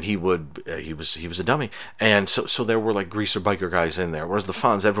 And he was a dummy, and so there were like greaser biker guys in there. Whereas the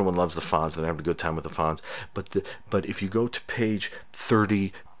Fonz, everyone loves the Fonz, and they have a good time with the Fonz. But if you go to page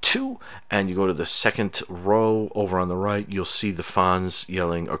 32 and you go to the second row over on the right, you'll see the Fonz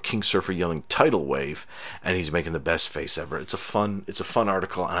yelling, or King Surfer yelling tidal wave, and he's making the best face ever. It's a fun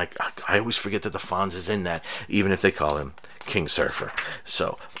article, and I always forget that the Fonz is in that, even if they call him King Surfer.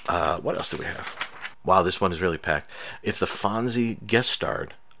 So what else do we have? Wow, this one is really packed. If the Fonzie guest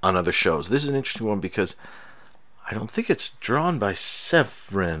starred on other shows. This is an interesting one because I don't think it's drawn by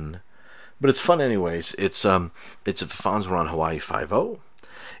Severin, but it's fun anyways. It's if the Fonz were on Hawaii Five-0,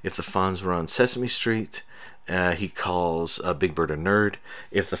 if the Fonz were on Sesame Street, he calls Big Bird a nerd.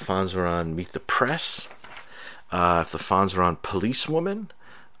 If the Fonz were on Meet the Press, if the Fonz were on Policewoman,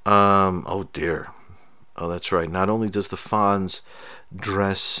 oh dear. Oh, that's right. Not only does the Fonz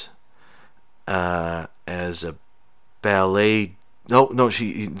dress as a ballet. The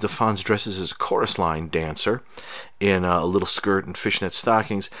Fonz dresses as a chorus line dancer in a little skirt and fishnet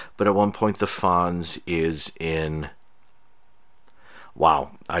stockings. But at one point, the Fonz is in.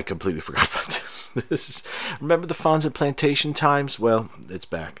 Wow, I completely forgot about this. Remember the Fonz at Plantation Times? Well, it's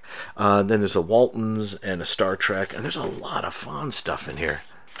back. Then there's a Waltons and a Star Trek, and there's a lot of Fonz stuff in here.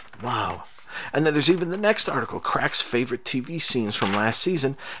 Wow. And then there's even the next article. Crack's favorite TV scenes from last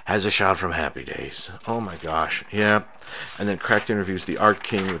season has a shot from Happy Days. Oh my gosh, yeah. And then Crack interviews the Art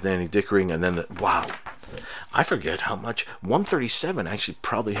King with Danny Dickering, and then wow, I forget how much. 137 actually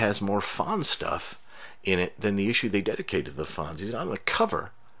probably has more Fonz stuff in it than the issue they dedicated to the Fonz. He's on the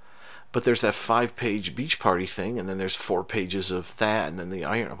cover, but there's that 5-page beach party thing, and then there's 4 pages of that, and then the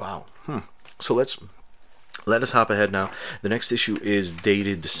iron. Wow. So let us hop ahead now. The next issue is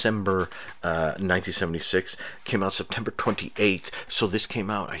dated December 1976. Came out September 28th. So this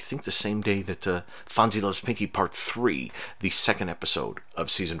came out, I think, the same day that Fonzie Loves Pinky Part 3, the second episode of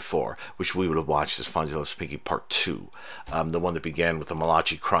Season 4, which we would have watched as Fonzie Loves Pinky Part 2, the one that began with the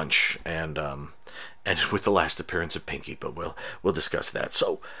Malachi Crunch and with the last appearance of Pinky. But we'll discuss that.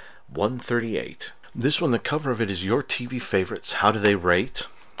 So, 138. This one, the cover of it is Your TV Favorites. How do they rate?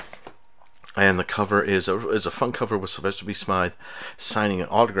 And the cover is a fun cover with Sylvester B. Smythe signing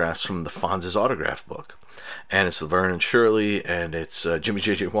autographs from the Fonz's autograph book. And it's Laverne and Shirley, and it's Jimmy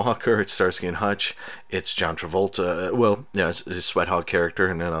J.J. Walker, it's Starsky and Hutch, it's John Travolta, it's his Sweat Hog character,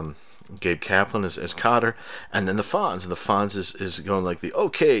 and then Gabe Kaplan as Cotter, and then the Fonz. And the Fonz is going like the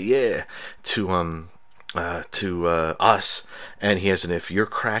okay, yeah, to us, and he has an "If You're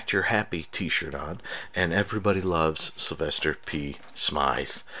Cracked, You're Happy" t-shirt on, and everybody loves Sylvester P.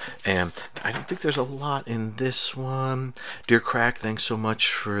 Smythe. And I don't think there's a lot in this one. Dear Crack, thanks so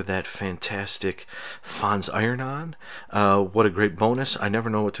much for that fantastic Fonz iron-on. What a great bonus. I never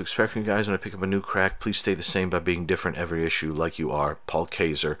know what to expect from you guys when I pick up a new Crack. Please stay the same by being different every issue like you are. Paul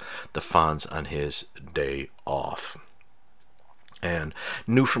Kaiser, the Fonz on his day off. And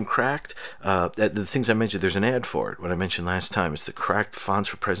new from Cracked, the things I mentioned, there's an ad for it. What I mentioned last time, it's the Cracked Fonz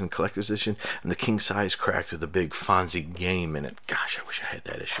for President Collector's Edition, and the king size Cracked with a big Fonzie game in it. Gosh, I wish I had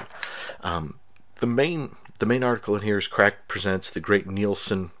that issue. The main article in here is Cracked presents the Great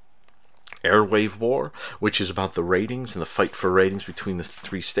Nielsen Airwave War, which is about the ratings and the fight for ratings between the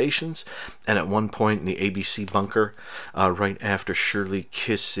 3 stations. And at one point in the ABC bunker, right after Shirley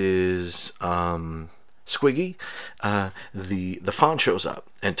kisses Squiggy, the Fonz shows up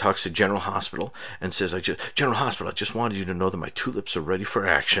and talks to General Hospital and says, General Hospital, I just wanted you to know that my tulips are ready for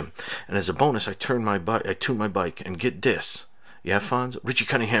action. And as a bonus, I tune my bike and get this. Yeah, Fonz? Richie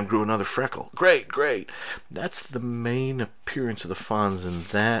Cunningham grew another freckle. Great, great. That's the main appearance of the Fonz in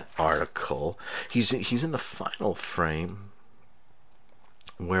that article. He's in the final frame,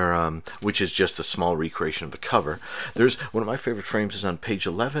 where which is just a small recreation of the cover. There's one of my favorite frames is on page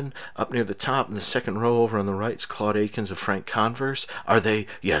 11, up near the top in the second row over on the right. It's Claude Akins of Frank Converse. Are they?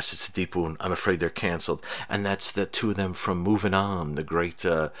 Yes, it's a deep wound. I'm afraid they're canceled. And that's the two of them from Moving On, the great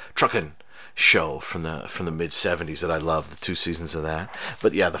truckin' show from the mid 70s that I love, the 2 seasons of that.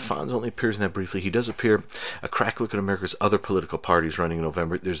 But yeah, the Fonz only appears in that briefly. He does appear a crack look at America's other political parties running in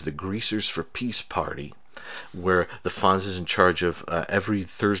November. There's the Greasers for Peace Party, where the Fonz is in charge of every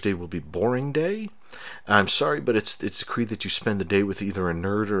Thursday will be boring day. I'm sorry, but it's decreed that you spend the day with either a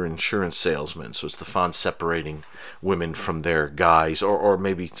nerd or an insurance salesman. So it's the Fonz separating women from their guys, or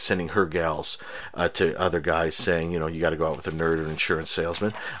maybe sending her gals to other guys saying, you got to go out with a nerd or an insurance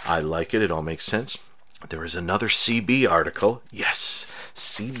salesman. I like it. It all makes sense. There is another CB article. Yes,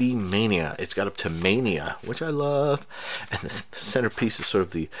 CB Mania. It's got up to Mania, which I love. And the centerpiece is sort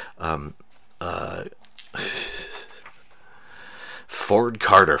of the Ford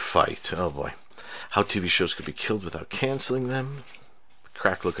Carter fight. Oh boy. How TV shows could be killed without canceling them.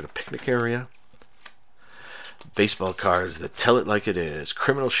 Crack look at a picnic area. Baseball cards that tell it like it is.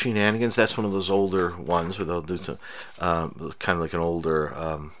 Criminal Shenanigans. That's one of those older ones where they'll do some, kind of like an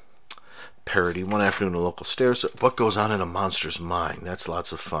older parody. One afternoon in a local stairs. What goes on in a monster's mind? That's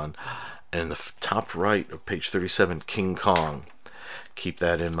lots of fun. And in the top right of page 37, King Kong. Keep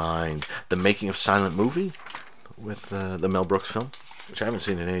that in mind. The Making of Silent Movie with the Mel Brooks film, which I haven't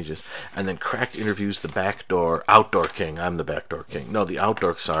seen in ages. And then Cracked interviews the Outdoor King. I'm the Backdoor King. No, the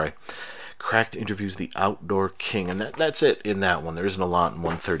Outdoor, sorry. Cracked interviews the Outdoor King. And that's it in that one. There isn't a lot in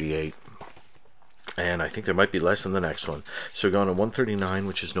 138. And I think there might be less in the next one. So we're going to 139,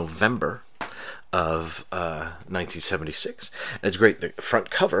 which is November of 1976. And it's great. The front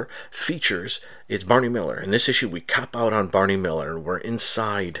cover features, it's Barney Miller. In this issue, we cop out on Barney Miller. We're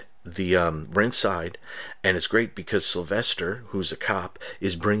inside and it's great because Sylvester, who's a cop,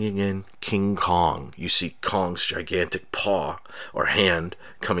 is bringing in King Kong. You see Kong's gigantic paw or hand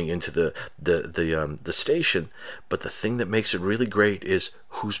coming into the station, but the thing that makes it really great is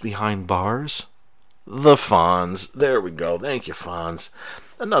who's behind bars? The Fonz. There we go. Thank you, Fonz.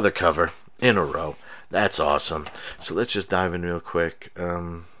 Another cover in a row. That's awesome. So let's just dive in real quick.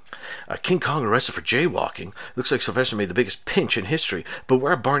 King Kong arrested for jaywalking. Looks like Sylvester made the biggest pinch in history. But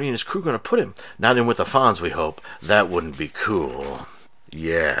where are Barney and his crew going to put him? Not in with the Fonz, we hope. That wouldn't be cool.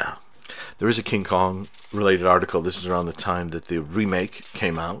 Yeah. There is a King Kong related article. This is around the time that the remake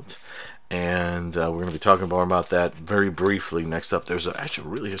came out. And we're going to be talking more about that very briefly. Next up, there's actually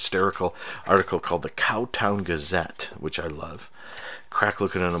a really hysterical article called the Cowtown Gazette, which I love. Crack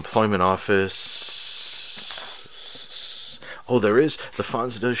look at an employment office. Oh, there is. The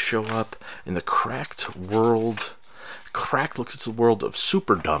Fonz does show up in the Cracked world. Crack looks at the world of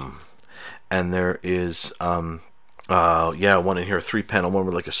Superdumb. And there is, one in here, a 3-panel one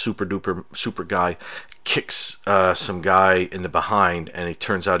where like a super guy kicks some guy in the behind, and it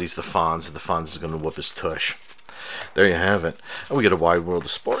turns out he's the Fonz, and the Fonz is going to whoop his tush. There you have it. And we get a Wide World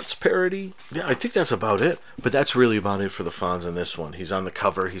of Sports parody. Yeah, I think that's about it. But that's really about it for the Fonz in this one. He's on the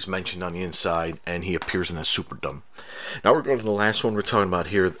cover, he's mentioned on the inside, and he appears in the Superdumb. Now we're going to the last one we're talking about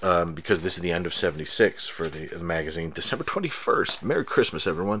here, because this is the end of 76 for the magazine. December 21st. Merry Christmas,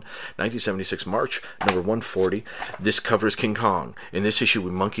 everyone. 1976, March, number 140. This covers King Kong. In this issue,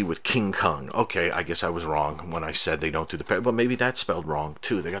 we monkey with King Kong. Okay, I guess I was wrong when I said they don't do the parody. But maybe that's spelled wrong,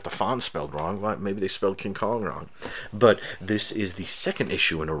 too. They got the Fonz spelled wrong. Well, maybe they spelled King Kong wrong. But this is the second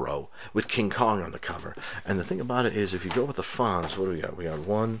issue in a row with King Kong on the cover. And the thing about it is, if you go with the Fonz, what do we got? We got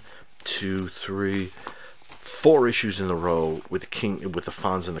 1, 2, 3, 4 issues in a row with the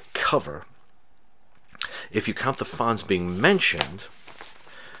Fonz on the cover. If you count the Fonz being mentioned,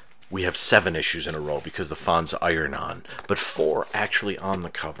 we have 7 issues in a row because the Fonz iron on, but 4 actually on the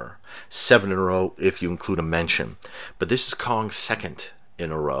cover. 7 in a row if you include a mention. But this is Kong's second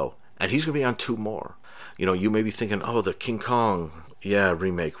in a row, and he's going to be on 2 more. You may be thinking, oh, the King Kong,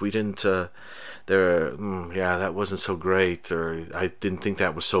 remake. We didn't, that wasn't so great, or I didn't think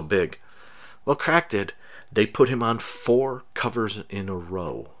that was so big. Well, Crack did. They put him on 4 covers in a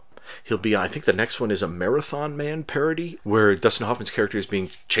row. He'll be, I think the next one is a Marathon Man parody, where Dustin Hoffman's character is being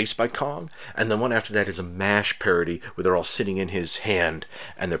chased by Kong, and the one after that is a MASH parody, where they're all sitting in his hand,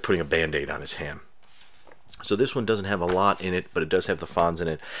 and they're putting a Band-Aid on his hand. So this one doesn't have a lot in it, but it does have the Fonz in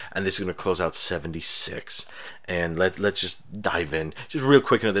it, and this is going to close out 76. And let's just dive in, just real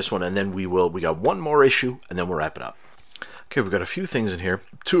quick into this one, and then we got 1 more issue, and then we'll wrap it up. Okay, we've got a few things in here,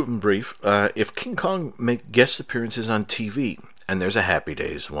 2 of them brief. If King Kong make guest appearances on TV, And there's a Happy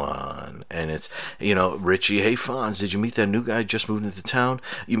Days one, and it's, Richie, hey Fonz, did you meet that new guy just moved into town?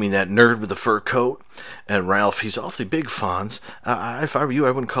 You mean that nerd with the fur coat? And Ralph, he's awfully big, Fonz. If I were you,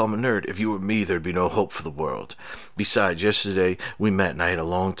 I wouldn't call him a nerd. If you were me, there'd be no hope for the world. Besides, yesterday we met and I had a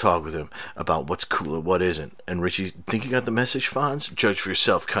long talk with him about what's cool and what isn't. And Richie, think you got the message, Fonz? Judge for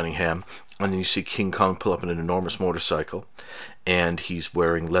yourself, Cunningham. And then you see King Kong pull up in an enormous motorcycle, and he's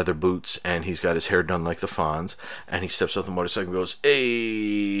wearing leather boots, and he's got his hair done like the Fonz, and he steps off the motorcycle and goes,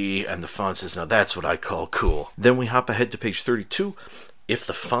 "Hey!" And the Fonz says, "Now that's what I call cool." Then we hop ahead to page 32. If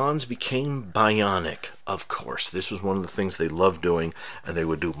the Fonz became bionic, of course, this was one of the things they loved doing, and they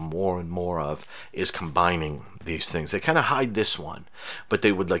would do more and more of, is combining these things. They kind of hide this one, but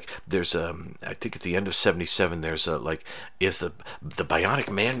they would, there's I think at the end of 77, there's if the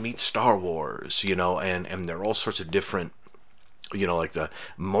Bionic Man meets Star Wars, and there are all sorts of different, like the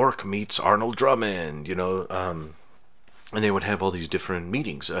Mork meets Arnold Drummond, and they would have all these different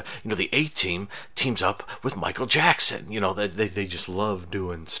meetings. The A-Team teams up with Michael Jackson. They just love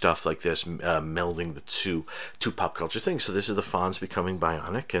doing stuff like this, melding the two pop culture things. So this is the Fonz becoming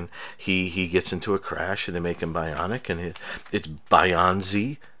bionic, and he gets into a crash, and they make him bionic, and it's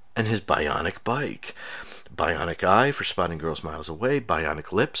Bionzi and his bionic bike. Bionic eye for spotting girls miles away.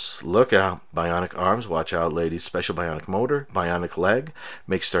 Bionic lips, look out. Bionic arms, watch out ladies. Special bionic motor. Bionic leg,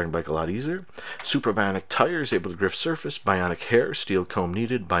 makes starting bike a lot easier. Super bionic tires, able to grip surface. Bionic hair, steel comb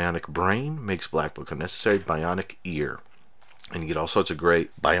needed. Bionic brain, makes black book unnecessary. Bionic ear. And you get all sorts of great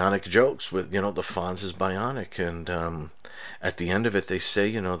bionic jokes with, the Fonz is bionic. And at the end of it, they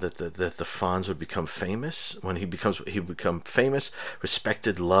say, that the Fonz would become famous. When he would become famous,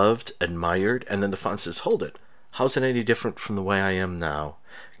 respected, loved, admired. And then the Fonz says, hold it. How's it any different from the way I am now?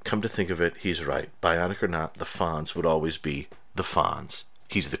 Come to think of it, he's right. Bionic or not, the Fonz would always be the Fonz.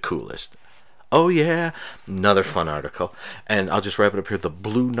 He's the coolest. Oh yeah, another fun article. And I'll just wrap it up here. The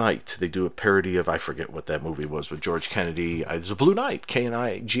Blue Knight. They do a parody of, I forget what that movie was with George Kennedy. It was a Blue Knight,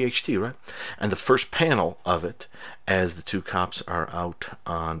 K-N-I-G-H-T, right? And the first panel of it, as the two cops are out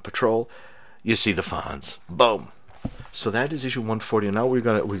on patrol, you see the Fonz. Boom. So that is issue 140. And now we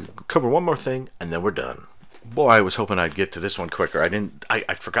cover one more thing, and then we're done. Boy, I was hoping I'd get to this one quicker.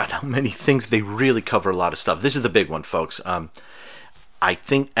 I forgot how many things they really cover. A lot of stuff. This is the big one, folks. I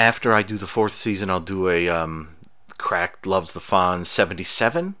think after I do the fourth season, I'll do a Crack Loves the Fonz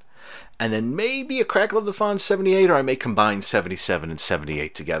 77, and then maybe a Crack Love the Fonz 78, or I may combine 77 and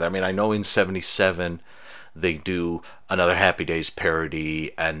 78 together. I mean, I know in 77 they do another Happy Days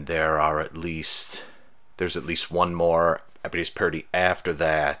parody, and there's at least one more Happy Days parody after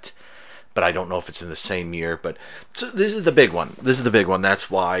that, but I don't know if it's in the same year. But so this is the big one. That's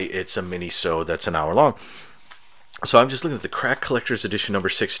why it's a mini-sode that's an hour long. So I'm just looking at the Crack Collector's Edition number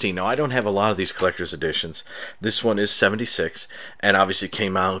 16. Now, I don't have a lot of these collector's editions. This one is 76, and obviously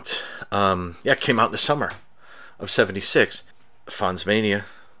came out in the summer of 76. Fonzmania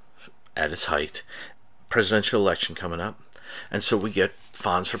at its height. Presidential election coming up. And so we get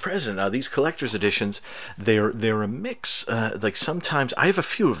Fonz for president. Now, these collector's editions, they're a mix. Sometimes, I have a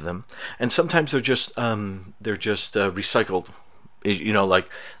few of them, and sometimes they're just recycled.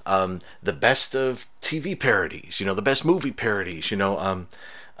 The best of TV parodies, the best movie parodies,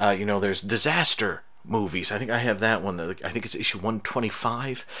 there's disaster movies. I think I have that one. I think it's issue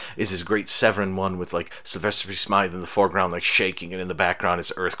 125 is this great Severin one with Sylvester Smythe in the foreground shaking, and in the background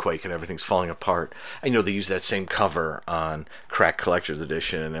it's earthquake and everything's falling apart. I know they use that same cover on Crack Collector's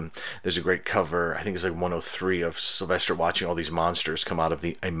Edition, and there's a great cover, I think it's 103, of Sylvester watching all these monsters come out of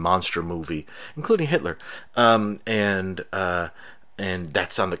a monster movie, including Hitler, and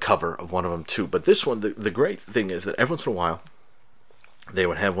that's on the cover of one of them too. But this one, the great thing is that every once in a while they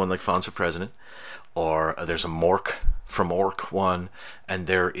would have one like Fonz for President, or there's a Mork from Ork one, and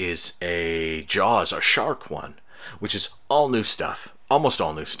there is a Jaws, a shark one, which is all new stuff, almost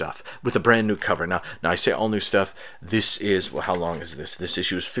all new stuff, with a brand new cover. Now I say all new stuff. This is, how long is this? This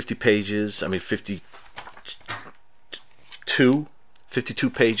issue is 52 pages.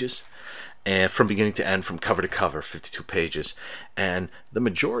 And from beginning to end, from cover to cover, 52 pages. And the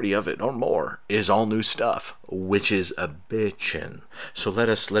majority of it, or more, is all new stuff, which is a bitchin'. So let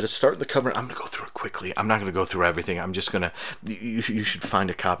us start the cover. I'm going to go through it quickly. I'm not going to go through everything. I'm just going to... You should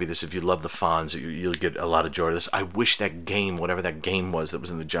find a copy of this. If you love the Fonz, you'll get a lot of joy out of this. I wish that game, whatever that game was that was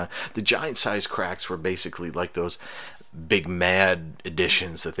in the giant-sized cracks were basically like those big mad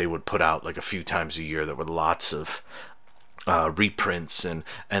editions that they would put out a few times a year that were lots of... reprints, and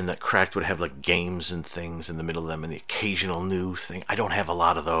that Cracked would have games and things in the middle of them, and the occasional new thing. I don't have a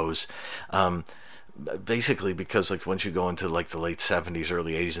lot of those, basically because like once you go into like the late 70s,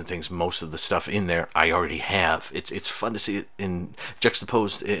 early 80s and things, most of the stuff in there I already have. It's fun to see it in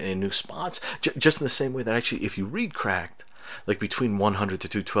juxtaposed in new spots, just in the same way that actually if you read Cracked, like between 100 to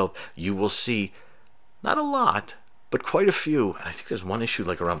 212, you will see not a lot, but quite a few. And I think there's one issue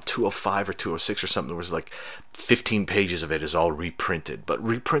like around 205 or 206 or something. There was like 15 pages of it is all reprinted, but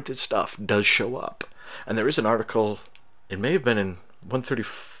reprinted stuff does show up. And there is an article, it may have been in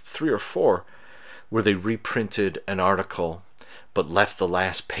 133 or 4, where they reprinted an article but left the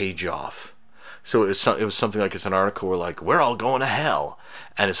last page off. So it was something like, it's an article where like, we're all going to hell.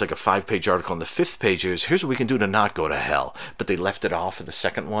 And it's like a 5-page article. And the 5th page is, here's what we can do to not go to hell. But they left it off in the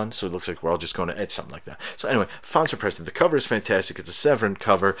second one. So it looks like we're all just going to, it's something like that. So anyway, Fonz for President. The cover is fantastic. It's a Severin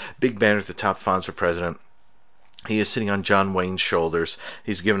cover. Big banner at the top, Fonz for President. He is sitting on John Wayne's shoulders.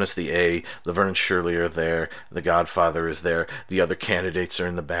 He's given us the A. Laverne and Shirley are there. The Godfather is there. The other candidates are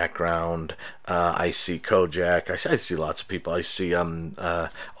in the background. I see Kojak. I see lots of people. I see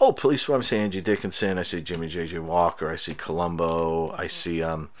Police Woman. I see Angie Dickinson. I see Jimmy J.J. Walker. I see Columbo. I see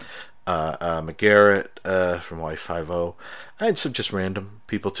McGarrett from Y50. And some just random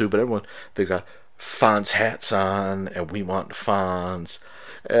people too. But everyone, they've got Fonz hats on, and we want Fonz,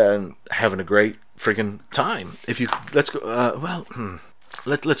 and having a great friggin' time. If you let's go.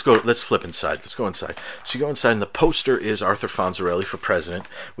 Let's go. Let's flip inside. Let's go inside. So you go inside, and the poster is Arthur Fonzarelli for president,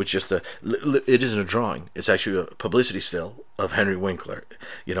 which is it isn't a drawing. It's actually a publicity still of Henry Winkler.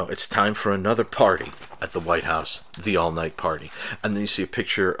 You know, it's time for another party at the White House, the all-night party. And then you see a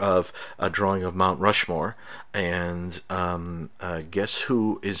picture of a drawing of Mount Rushmore, and guess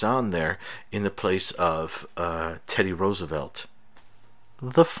who is on there in the place of Teddy Roosevelt?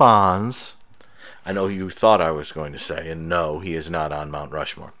 The Fonz. I know you thought I was going to say, and no, he is not on Mount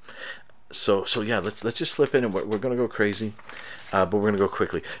Rushmore. So yeah, let's just flip in, and we're going to go crazy, but we're going to go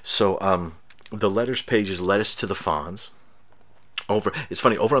quickly. So the letters pages led us to the Fonz. It's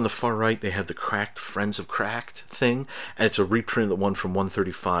funny, over on the far right, they have the Cracked Friends of Cracked thing, and it's a reprint of the one from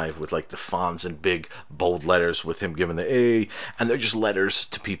 135 with like the Fonz in big, bold letters with him giving the A, and they're just letters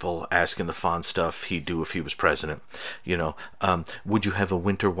to people asking the Fonz stuff he'd do if he was president. You know, would you have a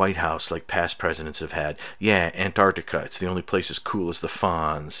winter White House like past presidents have had? Yeah, Antarctica, it's the only place as cool as the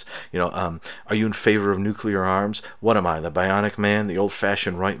Fonz. You know, are you in favor of nuclear arms? What am I, the bionic man? The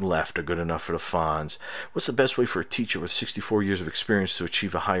old-fashioned right and left are good enough for the Fonz. What's the best way for a teacher with 64 years of experience to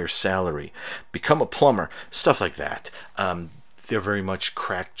achieve a higher salary? Become a plumber. Stuff like that. They're very much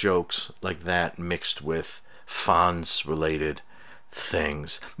crack jokes like that mixed with Fonz related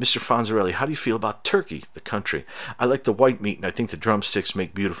things. Mr. Fonzarelli, how do you feel about Turkey, the country? I like the white meat, and I think the drumsticks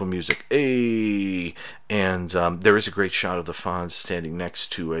make beautiful music. Hey! And there is a great shot of the Fonz standing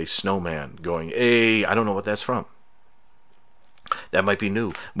next to a snowman going, hey! I don't know what that's from. That might be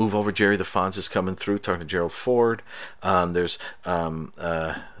new. Move over, Jerry. The Fonz is coming through, talking to Gerald Ford. There's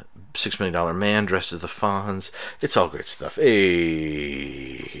 $6 Million Man dressed as the Fonz. It's all great stuff.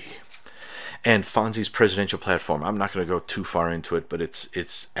 Hey. And Fonzie's presidential platform. I'm not going to go too far into it, but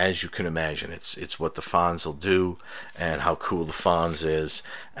it's as you can imagine. It's what the Fonz will do and how cool the Fonz is.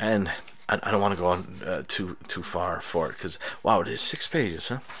 And I don't want to go on too far for it because, wow, it is 6 pages,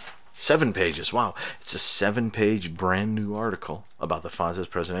 huh? 7 pages. Wow. It's a 7-page brand new article about the Fonz's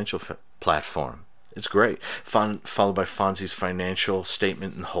presidential platform. It's great. Followed by Fonzie's financial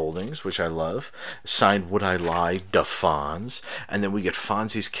statement and holdings, which I love. Signed Would I Lie, Da Fonz. And then we get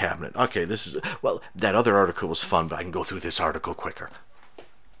Fonzie's cabinet. Okay, that other article was fun, but I can go through this article quicker.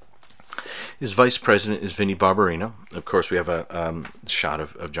 His vice president is Vinnie Barbarino. Of course, we have a shot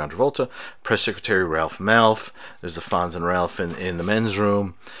of John Travolta. Press secretary Ralph Malph. There's the Fonz and Ralph in the men's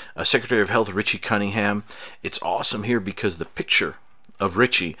room. Secretary of Health Richie Cunningham. It's awesome here because the picture of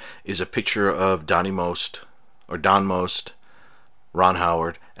Richie is a picture of Don Most, Ron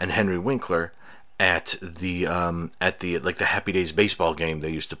Howard, and Henry Winkler at the Happy Days baseball game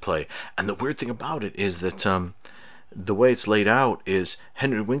they used to play. And the weird thing about it is that the way it's laid out is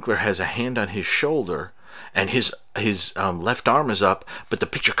Henry Winkler has a hand on his shoulder and his left arm is up, but the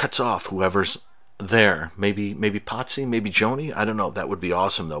picture cuts off whoever's there. Maybe Potsy, maybe Joni. I don't know. That would be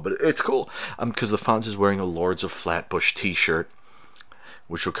awesome though. But it's cool because the Fonz is wearing a Lords of Flatbush T-shirt,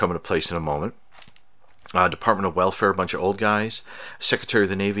 which will come into place in a moment. Department of Welfare, a bunch of old guys. Secretary of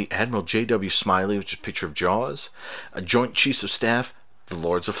the Navy, Admiral J.W. Smiley, which is a picture of Jaws. Joint Chiefs of Staff, the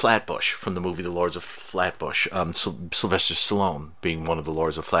Lords of Flatbush from the movie The Lords of Flatbush. Sylvester Stallone being one of the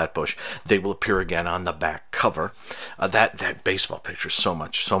Lords of Flatbush. They will appear again on the back cover. That baseball picture is so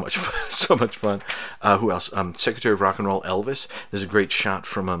much so much fun. Who else? Secretary of Rock and Roll Elvis. There's a great shot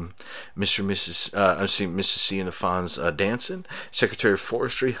from Mr. and Mrs. C and the Fonz dancing. Secretary of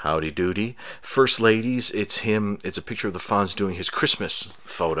Forestry, howdy doody. First Ladies, it's him. It's a picture of the Fonz doing his Christmas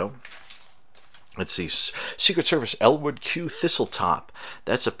photo. Let's see. Secret Service, Elwood Q. Thistletop.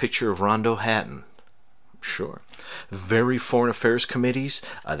 That's a picture of Rondo Hatton. Sure. Very Foreign Affairs Committees.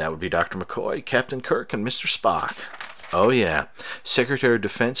 That would be Dr. McCoy, Captain Kirk, and Mr. Spock. Oh, yeah. Secretary of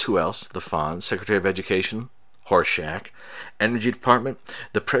Defense, who else? The Fonz. Secretary of Education, Horseshack. Energy Department,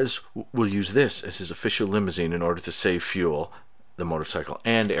 the Prez will use this as his official limousine in order to save fuel, the motorcycle,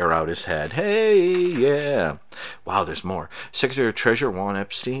 and air out his head. Hey, yeah. Wow, there's more. Secretary of Treasury, Juan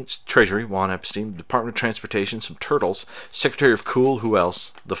Epstein. Department of Transportation, some turtles. Secretary of Cool, who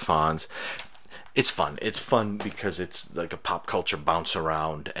else? The Fonz. It's fun. It's fun because it's like a pop culture bounce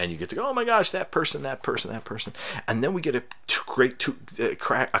around, and you get to go, oh my gosh, that person. And then we get a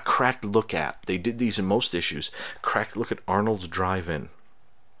cracked look at. They did these in most issues. Cracked look at Arnold's Drive-In,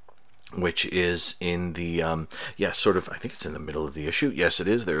 which is in the, I think it's in the middle of the issue. Yes, it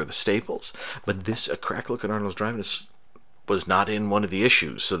is. There are the staples. But a crack look at Arnold's Drive-In was not in one of the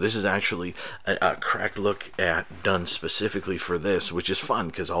issues. So this is actually a crack look at done specifically for this, which is fun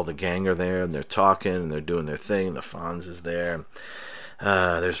because all the gang are there and they're talking and they're doing their thing. The Fonz is there.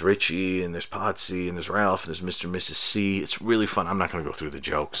 There's Richie and there's Potsy and there's Ralph and there's Mr. and Mrs. C. It's really fun. I'm not going to go through the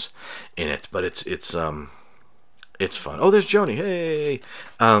jokes in it, but it's fun. Oh, there's Joni. Hey.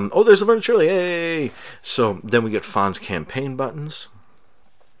 There's Laverne and Shirley. Hey. So then we get Fonz campaign buttons.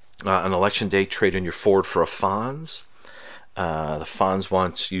 On election day, trade in your Ford for a Fonz. The Fonz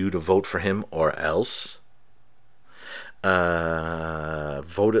wants you to vote for him or else.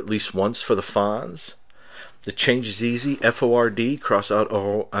 Vote at least once for the Fonz. The change is easy. F-O-R-D. Cross out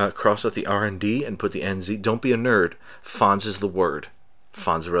the R&D and put the NZ. Don't be a nerd. Fonz is the word.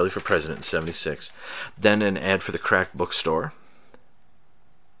 Fonzarelli for president in 1976. Then an ad for the Crack Bookstore,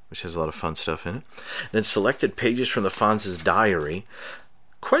 which has a lot of fun stuff in it. Then selected pages from the Fonz's diary.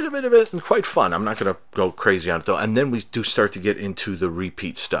 Quite a bit of it and quite fun. I'm not going to go crazy on it though. And then we do start to get into the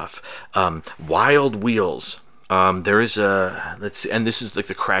repeat stuff. Wild Wheels. There is and this is like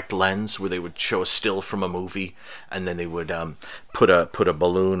the cracked lens where they would show a still from a movie and then they would put a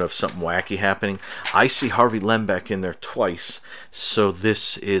balloon of something wacky happening. I see Harvey Lembeck in there twice, so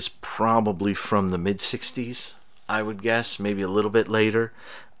this is probably from the mid-60s, I would guess, maybe a little bit later,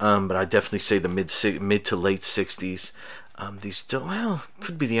 but I definitely say the mid to late 60s. These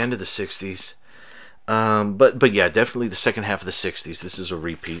could be the end of the 60s. But yeah, definitely the second half of the 60s. This is a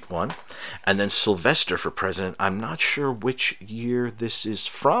repeat one. And then Sylvester for president. I'm not sure which year this is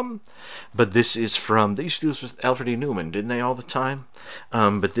from, but this is from, they used to do this with Alfred E. Newman, didn't they, all the time?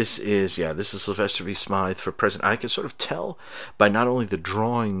 But this is Sylvester V. Smythe for president. I can sort of tell by not only the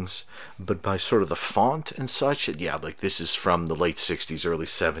drawings, but by sort of the font and such. Yeah, like this is from the late 60s, early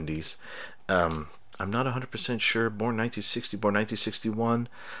 70s. I'm not 100% sure. Born 1960, born 1961.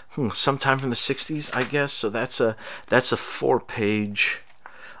 Sometime from the 60s, I guess. So that's a 4-page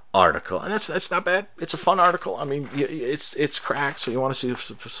article, and that's not bad. It's a fun article. I mean, it's cracked, so you want to see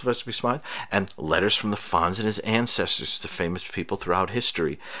Sylvester B. Smythe. And letters from the Fonz and his ancestors to famous people throughout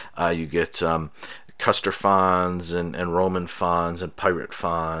history. You get Custer Fonz and Roman Fonz and Pirate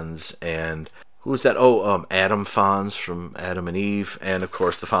Fonz and who was that? Adam Fonz from Adam and Eve, and of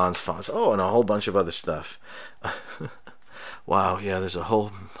course the Fonz. Oh, and a whole bunch of other stuff. Wow, yeah, there's a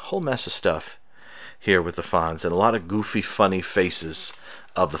whole mess of stuff here with the Fonz, and a lot of goofy, funny faces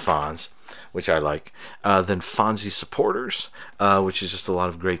of the Fonz, which I like. Then Fonzie supporters, which is just a lot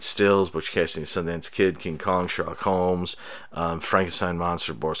of great stills. Butch Cassidy, Sundance Kid, King Kong, Sherlock Holmes, Frankenstein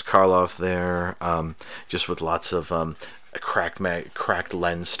Monster, Boris Karloff there, just with lots of cracked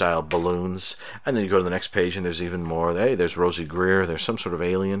lens style balloons. And then you go to the next page and there's even more. Hey, there's Rosie Greer, there's some sort of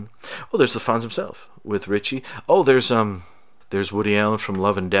alien. Oh, there's the Fonz himself with Richie. Oh, there's Woody Allen from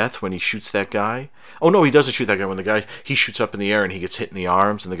Love and Death when he shoots that guy. Oh no, he doesn't shoot that guy. When the guy, he shoots up in the air and he gets hit in the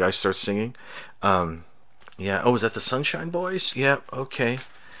arms and the guy starts singing. Yeah. Oh, is that the Sunshine Boys? Yeah. Okay.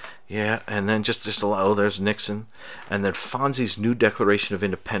 Yeah, and then just a lot. Oh, there's Nixon, and then Fonzie's new Declaration of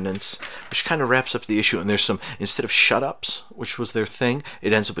Independence, which kind of wraps up the issue. And there's some, instead of shut-ups, which was their thing,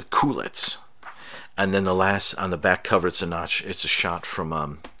 it ends up with coolets. And then the last on the back cover, it's a shot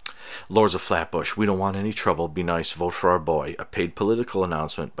from Lords of Flatbush. We don't want any trouble. Be nice. Vote for our boy. A paid political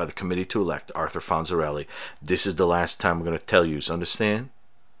announcement by the committee to elect Arthur Fonzarelli. This is the last time we're going to tell you. Understand?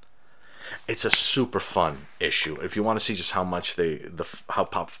 It's a super fun issue. If you want to see just how much how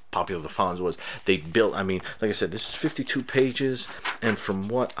popular the Fonz was, they built. I mean, like I said, this is 52 pages, and from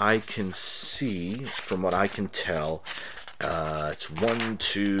what I can see, from what I can tell, it's 1,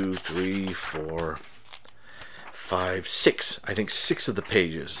 2, 3, 4, 5, 6. I think 6 of the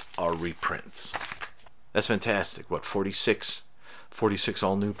pages are reprints. That's fantastic. What, 46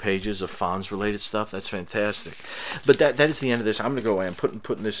 all new pages of Fonz related stuff? That's fantastic. But that is the end of this. I'm going to go away. I'm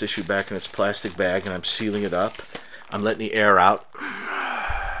putting this issue back in its plastic bag, and I'm sealing it up. I'm letting the air out.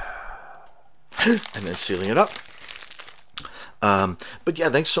 And then sealing it up. But yeah,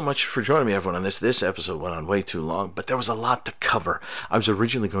 thanks so much for joining me, everyone, on this. This episode went on way too long, but there was a lot to cover. I was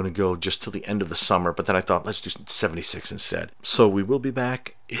originally going to go just till the end of the summer, but then I thought, let's do 76 instead. So we will be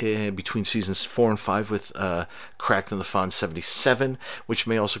back between seasons 4 and 5 with Cracked in the Fonz 77, which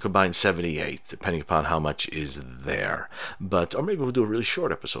may also combine 78, depending upon how much is there. Or maybe we'll do a really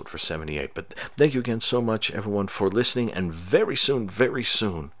short episode for 78. But thank you again so much, everyone, for listening. And very soon,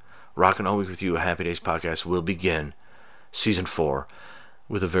 Rockin' All Week with You, a Happy Days podcast will begin Season 4,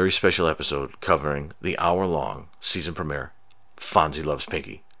 with a very special episode covering the hour-long season premiere, Fonzie Loves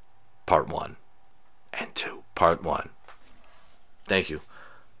Pinky, Part 1 and 2. Part 1. Thank you.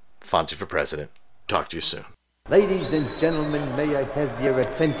 Fonzie for President. Talk to you soon. Ladies and gentlemen, may I have your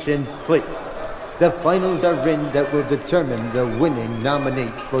attention, please? The finals are in that will determine the winning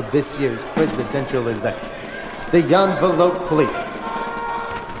nominees for this year's presidential election. The envelope, please.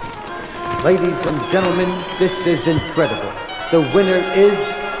 Ladies and gentlemen, this is incredible. The winner is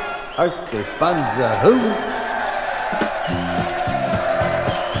Arthur Fonza, who?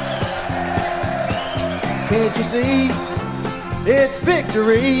 Can't you see? It's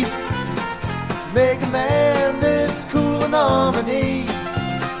victory. Make a man this cool a nominee.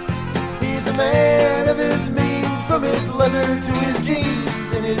 He's a man of his means, from his leather to his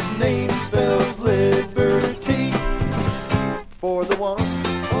jeans, and his name spells liberty. For the one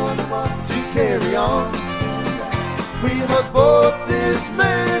to carry on, we must vote this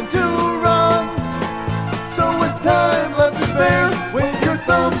man to run. So with time left to spare, wave your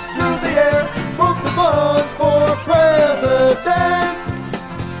thumbs through the air, vote the Fonz for president.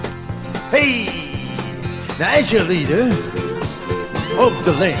 Hey, now as your leader of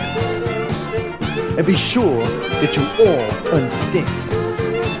the land, and be sure that you all understand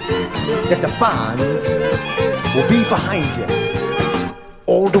that the Fonz will be behind you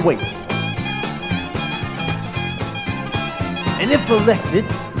all the way. And if elected,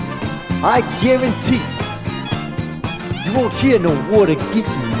 I guarantee you won't hear no water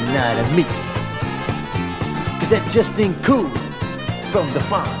getting out of me. Cause that just ain't cool from the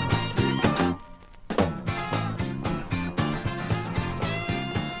Fonz.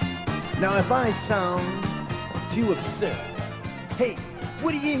 Now if I sound too absurd, hey,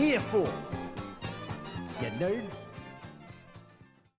 what are you here for? You nerd?